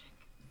tragic.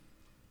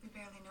 We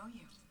barely know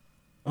you.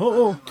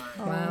 Oh.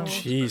 Wow.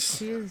 Jeez.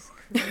 She is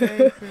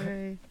cray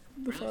cray.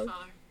 Really, Father?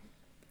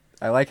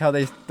 I like how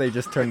they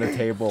just turn the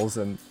tables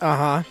and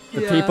Uh-huh.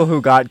 the Yeah. people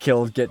who got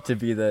killed get to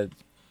be the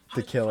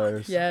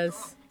killers.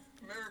 Yes.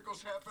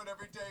 Miracles happen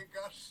every day,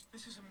 Gus.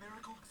 This is a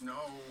miracle? No.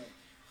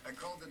 I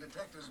called the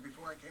detectives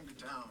before I came to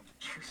town.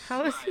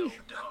 How is he? We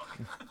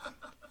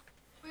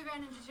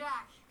ran into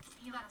Jack.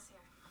 He let us here.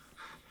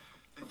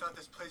 They thought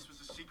this place was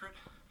a secret.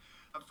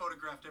 I've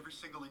photographed every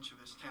single inch of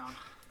this town.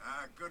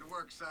 Ah, good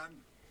work,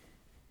 son.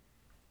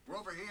 We're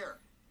over here.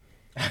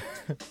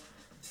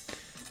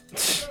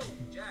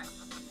 Jack.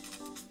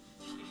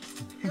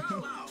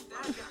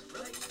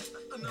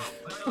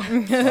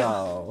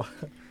 Oh.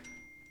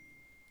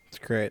 It's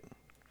great.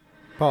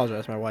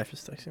 Apologize, my wife is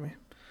texting me.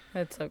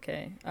 It's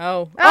okay.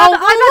 Oh. Oh, I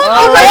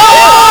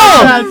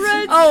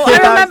I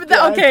remember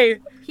that. Okay.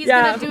 He's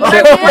Yeah. gonna do I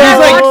it.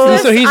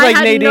 watched so this, he's I like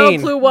had Nadine. no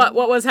clue what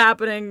was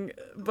happening,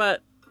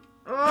 but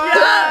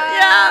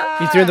yeah.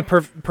 He's doing the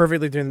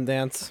perfectly doing the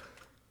dance.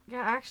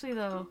 Yeah, actually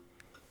though.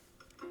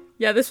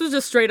 Yeah, this was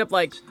just straight up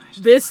like,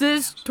 this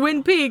is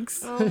Twin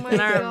Peaks. Oh my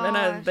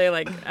and they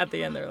like, at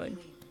the end, they're like,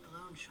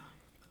 Alone, Sean.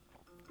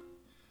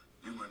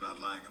 You were not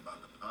lying about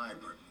the pie,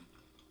 Burton.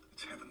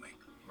 It's heavenly.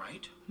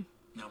 Right?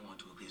 Now on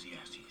to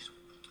Ecclesiastes.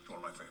 It's one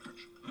of my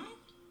favorites.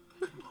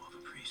 Symbol of a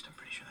priest. I'm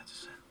pretty sure that's a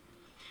sin.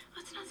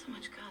 Well, it's not so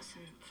much Gus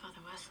and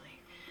Father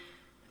Wesley.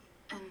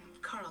 And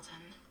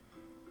Carlton.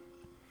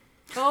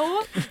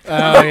 oh,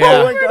 Oh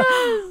yeah.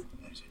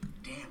 There's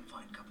a damn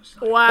fine cup of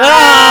cider. wow.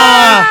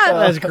 Ah,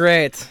 that's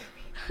great.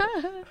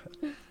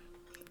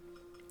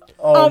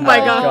 Oh my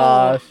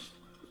gosh.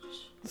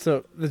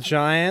 So the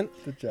giant.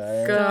 The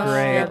giant. Gosh,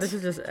 Great. yeah, this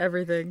is just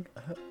everything.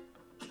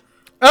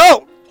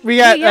 Oh, we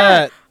got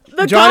Yeah.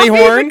 The Johnny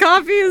coffee, Horn. The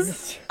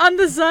coffee's on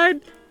the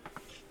side.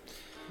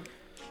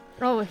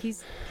 Oh,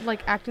 he's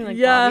like acting like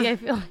Yeah. Bobby, I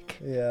feel like.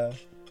 Yeah.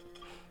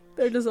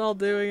 They're just all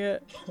doing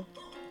it.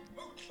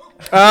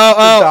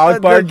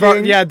 dog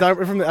barking. Yeah, dog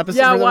from the episode.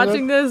 Yeah, from the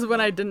watching this when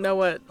I didn't know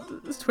what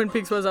Twin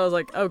Peaks was, I was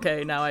like,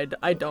 okay, now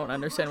I don't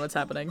understand what's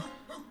happening.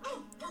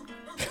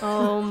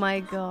 Oh my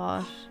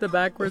gosh. The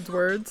backwards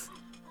words.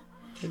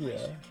 Yeah.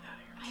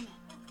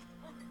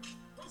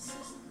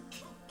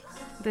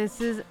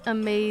 This is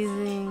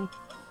amazing.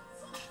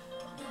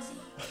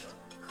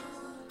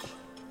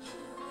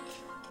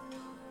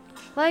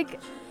 Like,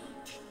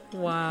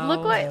 wow.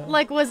 look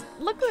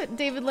what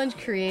David Lynch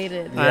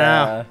created.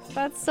 Yeah.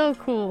 That's so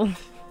cool.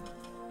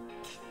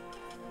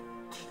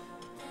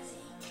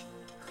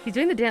 He's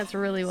doing the dance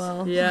really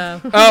well. Yeah.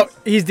 Oh,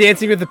 he's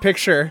dancing with the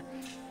picture.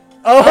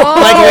 Oh,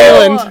 Like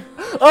Wayland.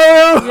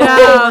 Oh, yeah.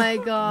 Oh my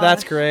god.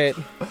 That's great.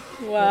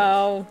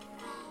 Wow.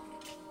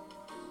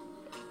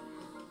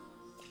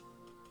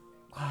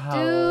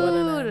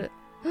 Dude.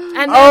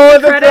 And Oh,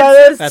 then the credits.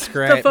 credits. That's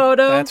great. The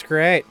photo. That's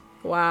great.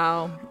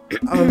 Wow.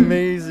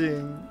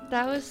 Amazing.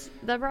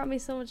 That brought me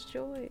so much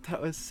joy.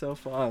 That was so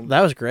fun.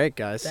 That was great,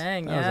 guys.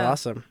 Dang, that was yeah.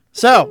 awesome.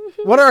 So,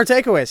 what are our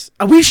takeaways?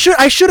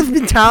 I should have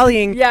been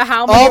tallying Yeah,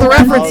 how all many the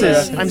references.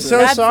 references? I'm so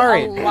That's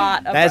sorry. a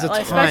lot of That is a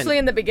like, ton. especially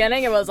in the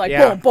beginning, it was like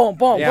Yeah. boom, boom,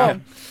 boom, Yeah.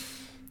 boom.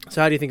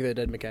 So how do you think they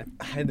did, McKay?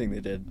 I think they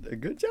did a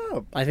good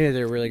job. I think they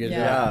did a really good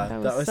Yeah.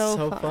 job. That was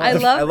so fun. I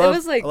love it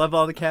was like I love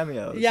all the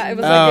cameos. yeah, it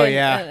was Oh, like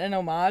yeah. an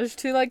homage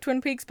to like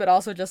Twin Peaks, but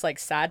also just like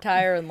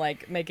satire and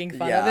like making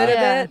fun of Yeah. it a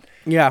Yeah. bit,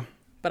 Yeah.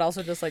 but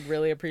also just like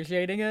really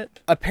appreciating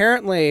it.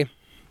 Apparently,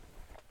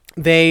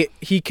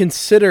 he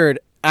considered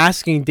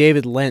asking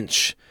David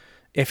Lynch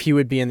if he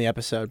would be in the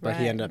episode, but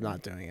he Right. ended up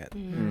not doing it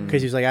Mm.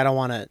 because he was like, I don't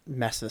want to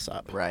mess this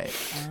up. Right.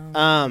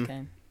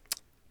 Okay.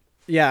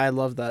 Yeah, I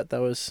love that.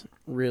 That was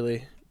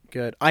really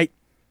good. I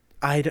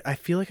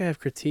feel like I have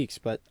critiques,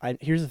 but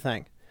here's the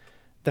thing: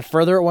 the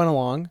further it went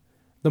along,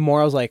 the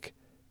more I was like,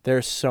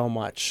 there's so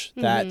much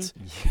that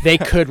they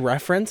could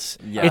reference.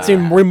 Yeah. It's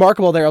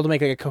remarkable they're able to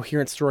make like a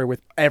coherent story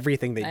with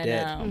everything they I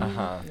did. know.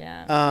 Uh-huh.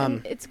 Yeah.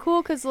 And it's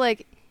cool because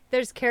like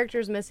there's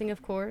characters missing,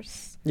 of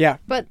course, Yeah,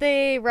 but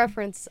they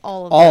reference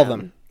all of all of them.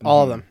 them,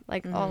 all of them.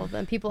 Like all of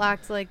them. People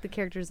act like the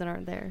characters that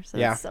aren't there. So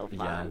Yeah. it's so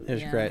fun. It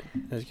was Yeah. great.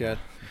 It was good.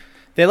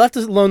 They left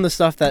alone the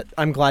stuff that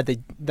I'm glad they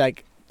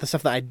like. The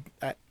stuff that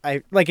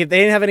I like, if they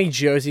didn't have any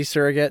Josie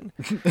Surrogate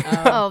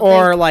Oh,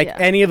 or thank- like yeah.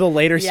 any of the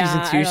later Yeah, season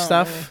I 2 don't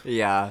stuff.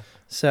 Yeah.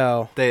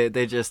 So They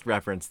just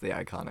referenced the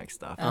iconic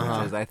stuff, Uh-huh.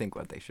 which is I think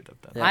what they should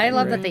have done. Yeah. I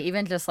love Right. that they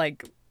even just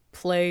like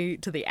play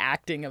to the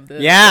acting of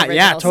the Yeah, original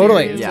yeah,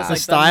 totally. series, Yeah. just, The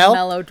like style. the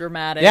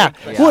melodramatic. yeah.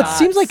 like, Well, it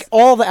seems shots. like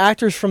all the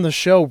actors from the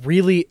show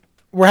really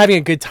were having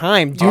a good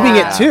time doing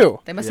Yeah. it too.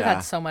 They must have Yeah.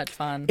 had so much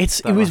fun. It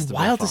That was must have been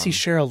wild to see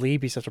fun. Cheryl Lee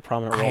be such a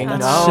prominent role. I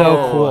That's know.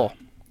 so cool.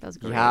 That was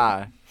great.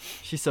 Yeah.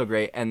 She's so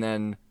great. And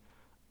then,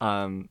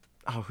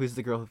 who's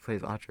the girl who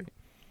plays Audrey?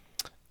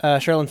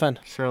 Sherilyn Fenn.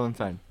 Sherilyn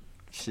Fenn.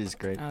 She's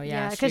great. Oh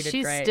Yeah, yeah, because she did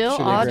she's great. still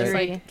She did Audrey.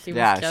 great. Like, she was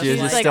Yeah, just she was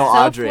She's just like still so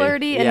Audrey.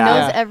 flirty and Yeah.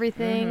 knows Yeah.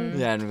 everything.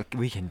 Yeah, and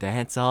we can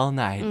dance all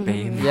night,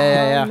 baby.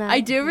 Yeah, yeah. I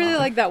do really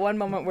like that one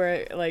moment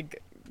where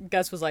like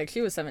Gus was like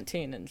she was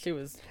 17 and she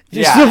was.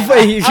 She's Yeah. so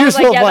funny. She I was was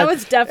like, so yeah, fun. that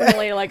was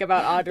definitely like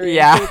about Audrey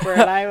Yeah. and Cooper,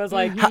 and I was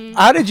like,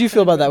 How did you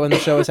feel about that when the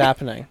show was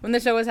happening? when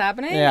the show was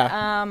happening.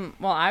 Yeah.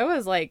 Well, I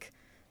was like,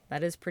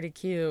 that is pretty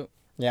cute.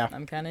 Yeah.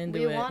 I'm kind of into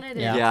We it. wanted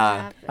it Yeah. to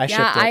Yeah. happen. I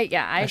shipped it.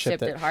 I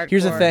shipped it hardcore.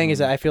 Here's the thing: is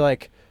that I feel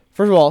like,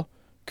 first of all,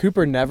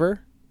 Cooper never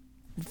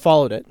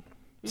followed it,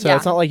 so Yeah.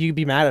 it's not like you could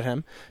be mad at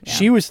him. Yeah.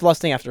 She was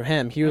lusting after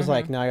him. He was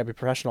like, "No, I gotta be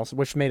professional,"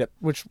 which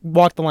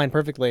walked the line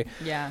perfectly.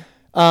 Yeah.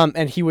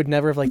 And he would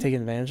never have like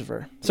taken advantage of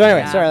her. So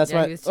anyway, Yeah. sorry, that's Yeah,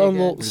 my he was too own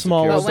little good.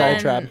 small But little But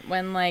diatribe.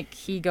 when like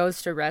he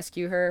goes to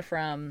rescue her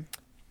from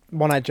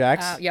One-Eyed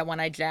Jacks.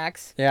 One-Eyed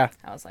Jacks. Yeah,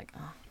 I was like,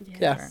 oh.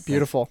 yeah, whatever.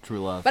 beautiful. True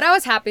love. But I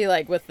was happy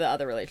like with the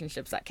other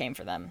relationships that came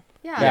for them.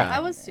 Yeah, Yeah. I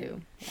was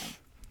too.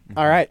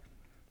 All right,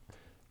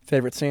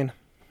 favorite scene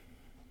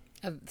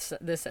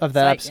This of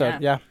that site,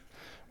 episode? Yeah.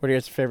 What are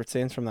your favorite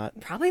scenes from that?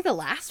 Probably the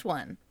last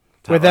one.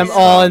 With them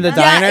all in the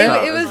diner.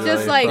 Yeah, it was That was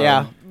just really like, fun.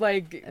 Yeah.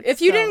 like It's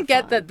if you so didn't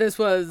get fun. that this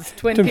was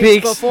Twin Twin Peaks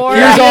Peaks. before,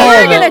 Here's you all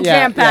were of gonna it. Yeah,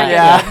 jam pack it.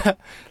 Yeah.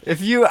 If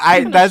you,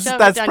 that's Shove it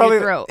that's down probably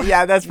your throat.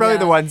 that's probably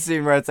the Yeah. one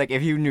scene where it's like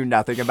if you knew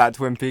nothing about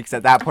Twin Peaks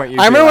at that point, you'd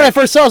I be remember when I like,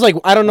 first saw it, I was like,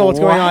 I don't know what's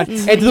going on. What?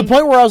 And to the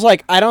point where I was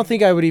like, I don't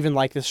think I would even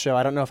like this show.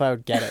 I don't know if I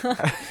would get it.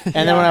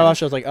 And then when I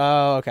watched it, I was like,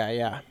 oh, okay,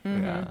 yeah.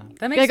 Yeah.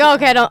 That makes Like, sense. oh,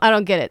 okay, I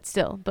don't get it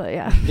still, but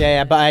yeah.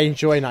 Yeah, but I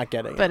enjoy not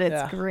getting But it.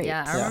 it's yeah. great.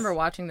 Yeah, I remember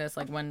watching this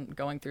like when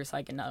going through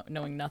psych and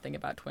knowing nothing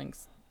about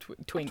Twinks.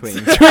 Twinks.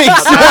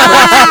 Twinks.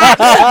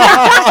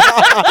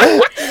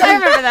 I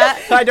remember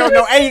that. I don't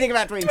know anything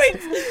about twins.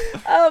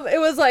 It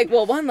was like,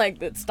 well, one, like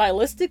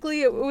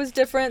stylistically it was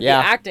different.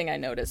 Yeah. The acting I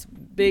noticed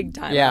big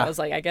time. Yeah. I was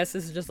like, I guess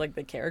this is just like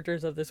the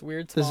characters of this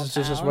weird This small is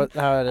just town.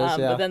 how it is.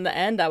 Yeah. But then the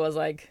end, I was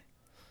like,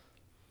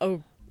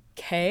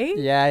 okay.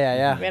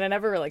 Yeah. I mean, I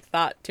never like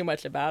thought too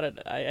much about it.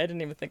 I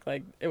didn't even think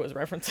like it was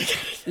referencing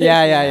anything.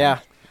 Yeah.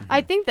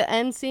 I think the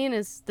end scene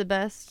is the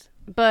best,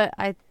 but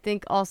I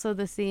think also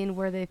the scene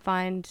where they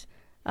find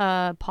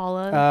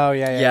Paula. Oh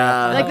yeah.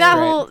 Yeah. like That's that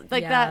great. whole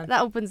like Yeah.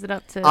 that opens it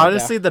up to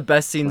Honestly, the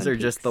best scenes Twin are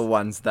just Peaks. the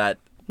ones that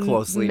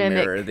closely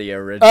Mimic. mirror the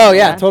original. Oh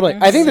yeah, Yeah. totally.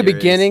 I think the Series.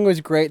 beginning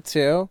was great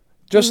too.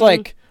 Just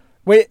like,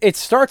 wait, it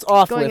starts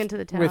off Going with into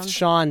the town. with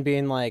Sean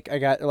being like,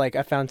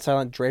 I found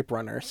silent drape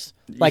runners.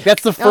 Like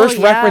that's the first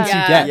yeah. reference you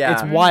Yeah. get. Yeah.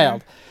 It's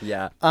wild.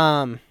 Yeah.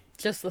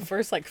 Just the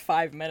first like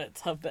 5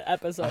 minutes of the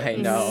episode. I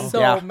know. So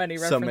Yeah. many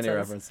references. So many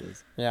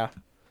references. Yeah.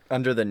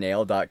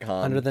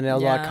 Underthenail.com.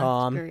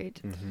 Underthenail.com.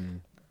 Great.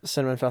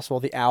 Cinnamon Festival.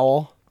 The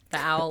Owl. The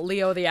Owl.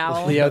 Leo the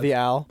Owl. Leo the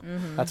Owl.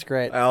 That's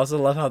great. I also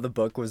love how the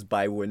book was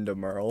by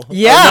Wyndham Earl.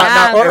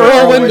 Yeah. Not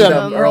Earl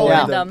Wyndham. Earl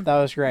Yeah, Wyndham.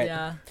 that was great.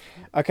 Yeah.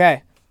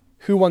 Okay.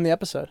 Who won the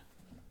episode?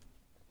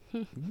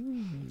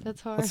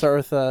 That's hard. Let's start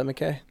with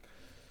McKay.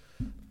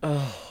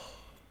 Oh,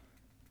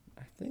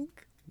 I think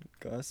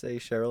gotta say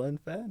Sherilyn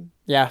Fenn.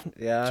 Yeah.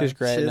 Yeah, She's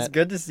great. in It's it.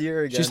 good to see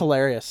her again. She's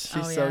hilarious.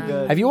 She's so yeah.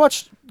 good. Have you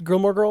watched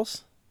Gilmore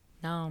Girls?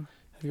 No.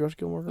 Have you watched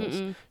Gilmore Girls?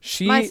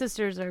 Mm-mm. My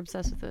sisters are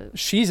obsessed with it.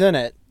 She's in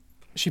it.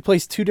 She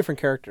plays 2 different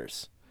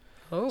characters.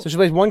 Oh. So she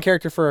plays one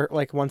character for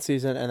like one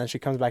season, and then she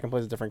comes back and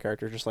plays a different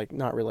character, just like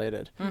not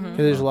related. Because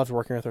they just loved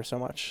working with her so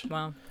much.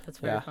 Wow, that's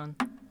very fun.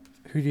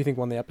 Who do you think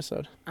won the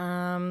episode?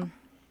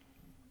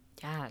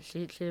 Yeah,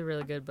 she did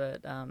really good,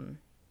 but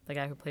the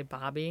guy who played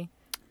Bobby.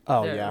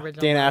 Oh the yeah,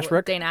 original Dane Bobby-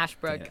 Ashbrook. Dane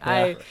Ashbrook.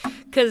 Yeah.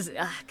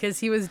 Because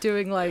he was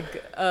doing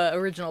like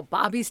original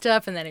Bobby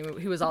stuff, and then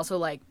he was also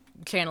like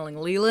channeling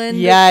Leland.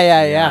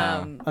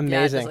 Yeah. Amazing.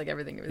 Yeah, just like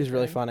everything. He was He's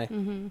really doing.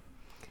 funny.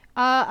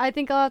 I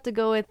think I'll have to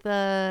go with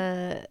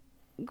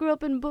grew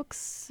up in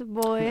books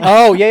boy.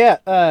 Oh yeah.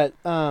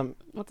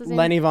 What's his name?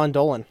 Lenny Von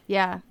Dolan.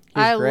 Yeah.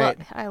 He's great.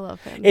 I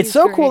love him. It's He's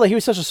so great. cool that he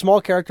was such a small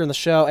character in the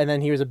show, and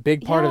then he was a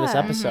big part of this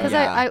episode. Because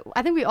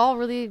I think we all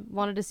really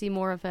wanted to see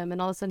more of him,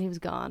 and all of a sudden he was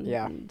gone.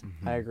 Yeah, and-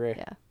 I agree.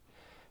 Yeah.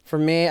 For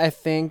me, I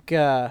think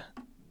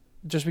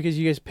just because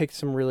you guys picked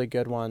some really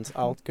good ones,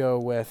 I'll go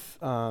with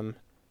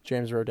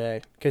James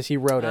Roday because he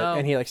wrote it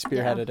and he like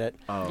spearheaded it.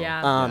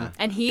 Yeah.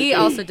 And he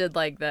also did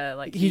like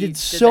the he did the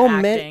so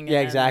acting many. and Yeah,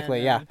 then- exactly.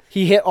 and Yeah, then-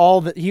 he hit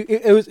all the.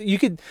 It was you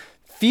could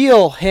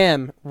feel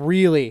him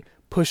really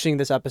pushing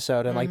this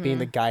episode and like being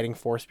the guiding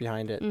force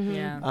behind it.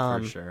 Yeah.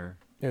 For sure.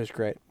 It was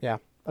great. Yeah.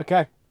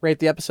 Okay. Rate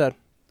the episode.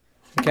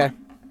 Okay.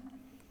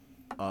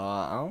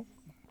 I'm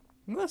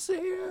gonna say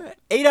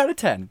 8 out of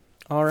 10.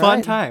 All right.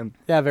 Fun time.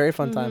 Yeah, very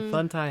fun time.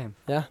 Fun time.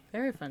 Yeah.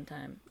 Very fun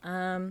time.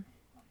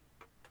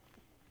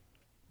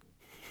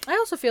 I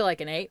also feel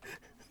like an 8.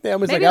 Yeah, I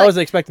was Maybe I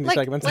wasn't expecting these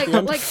segments. Like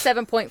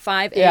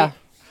 7.5, 8. Yeah.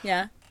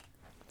 Yeah.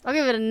 I'll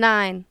give it a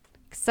 9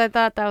 because I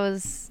thought that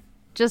was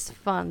just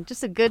fun,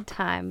 just a good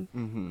time.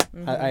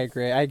 I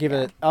agree. I'll give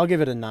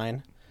it a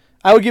 9.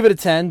 I would give it a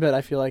 10, but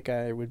I feel like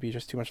I would be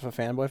just too much of a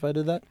fanboy if I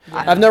did that.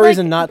 I have no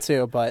reason not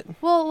to, but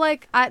Well,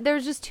 there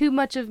was just too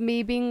much of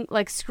me being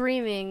like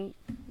screaming.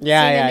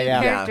 Yeah, seeing yeah, a new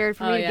yeah. character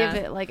for Oh, me to yeah.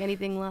 give it like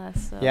anything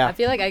less. So. Yeah. I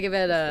feel like I give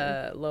it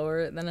a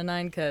lower than a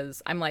 9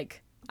 because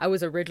I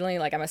was originally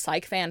like I'm a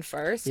Psych fan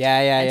first. Yeah.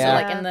 And so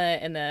like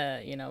in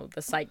the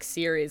the Psych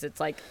series it's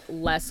like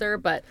lesser,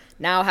 but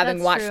now having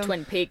That's watched true.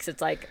 Twin Peaks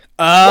it's like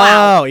Oh,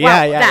 wow, yeah,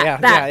 wow, yeah.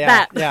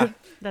 that.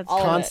 That's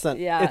All of it, constant.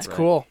 yeah. It's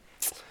cool.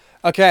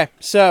 Okay,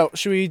 so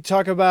should we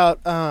talk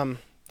about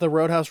the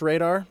Roadhouse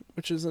Radar,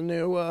 which is a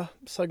new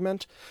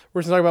segment?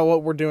 We're going to talk about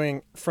what we're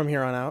doing from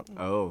here on out.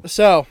 Oh.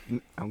 So.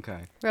 Okay.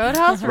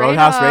 Roadhouse Radar.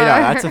 Roadhouse Radar.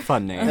 That's a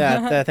fun name.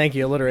 Yeah, thank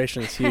you.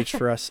 Alliteration is huge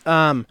for us.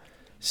 Double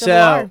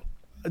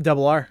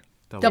R.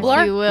 Double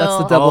R? You will.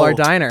 That's the Double R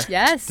Diner.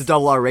 Yes. The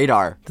Double R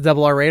Radar. The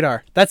Double R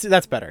Radar. That's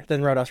better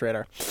than Roadhouse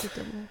Radar. So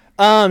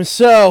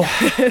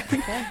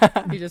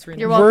You just read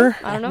You're it. welcome.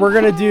 I don't know. we're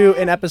gonna do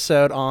an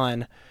episode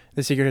on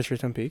the Secret History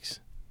of Twin Peaks,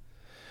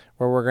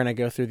 where we're gonna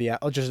go through the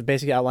just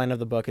basic outline of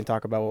the book and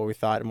talk about what we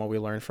thought and what we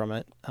learned from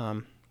it.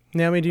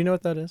 Naomi, do you know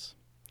what that is?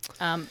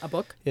 A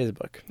book? It is a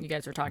book. You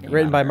guys were talking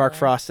Written about by it Mark earlier.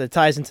 Frost. It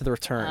ties into The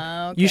Return.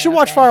 Okay, You should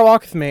watch okay. Fire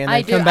Walk with Me and then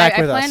I do. come back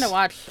with I us. plan to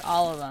watch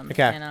all of them.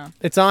 Okay. You know.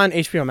 It's on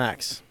HBO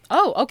Max.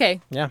 Oh, okay.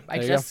 Yeah, I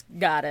there you just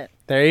got it.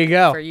 There you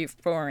go. For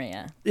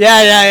Euphoria.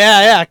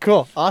 Yeah.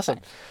 Cool. Awesome.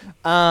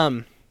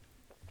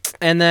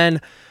 And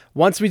then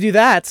once we do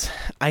that,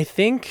 I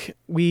think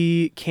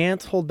we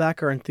can't hold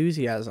back our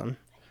enthusiasm.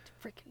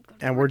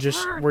 And we're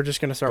just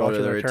gonna start Go watching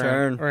to The The Return.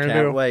 Return. We're gonna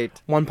Can't do wait.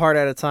 one part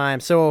at a time.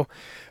 So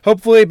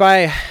hopefully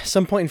by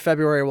some point in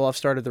February we'll have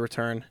started The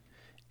Return,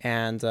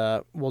 and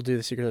we'll do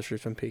the Secret History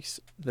of Twin Peaks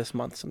this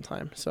month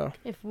sometime. So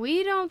If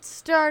we don't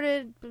start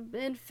it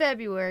in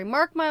February,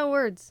 mark my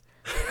words.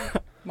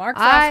 Mark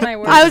Frost, my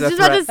words. I was just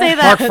about to say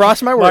that. Mark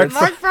Frost, my words.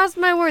 Mark Frost,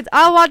 my words.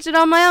 I'll watch it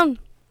on my own.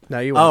 No,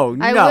 you Oh, won't.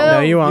 no. I will. No,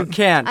 you won't. You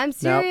can't. I'm Nope.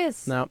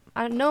 serious. Nope.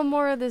 No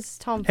more of this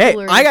Hey,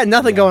 tomfoolery. I got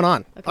nothing going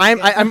on. I'm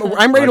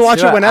ready to watch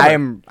Let's do it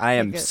whenever. I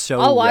am Okay. so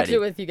I'll watch ready. it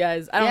with you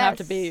guys. I don't have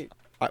to Yes. be.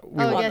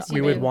 Yes, we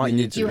you would do. want We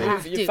you need to. You to.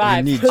 have You to.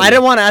 five. need to. I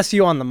didn't want to ask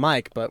you on the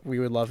mic, but we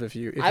would love if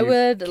you I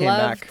would came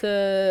love back.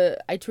 to.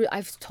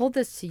 I've told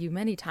this to you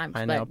many times.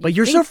 I know, but but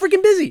you're so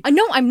freaking busy. I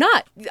know I'm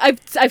not.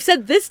 I've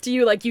said this to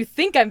you like you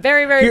think I'm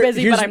very very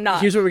busy, here's- but I'm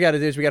not. Here's what we got to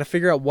do: is we got to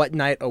figure out what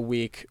night a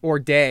week or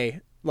day,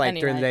 like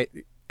Any during night. the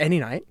day, any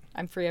night.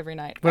 I'm free every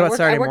night. What about I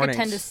Saturday work mornings?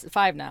 at 10 to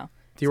 5 now.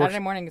 Do you work-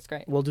 Saturday morning is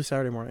great. We'll do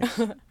Saturday mornings.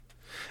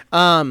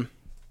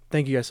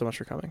 Thank you guys so much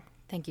for coming.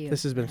 Thank you.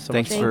 This has been so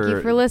Thanks much Thank fun.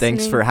 you for listening.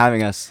 Thanks for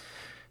having us.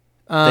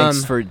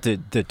 Thanks for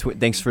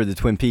thanks for the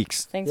Twin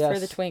Peaks. Thanks for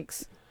the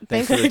twinks.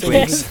 Thanks for the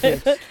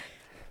twinks.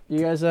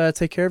 You guys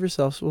take care of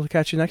yourselves. We'll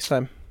catch you next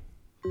time.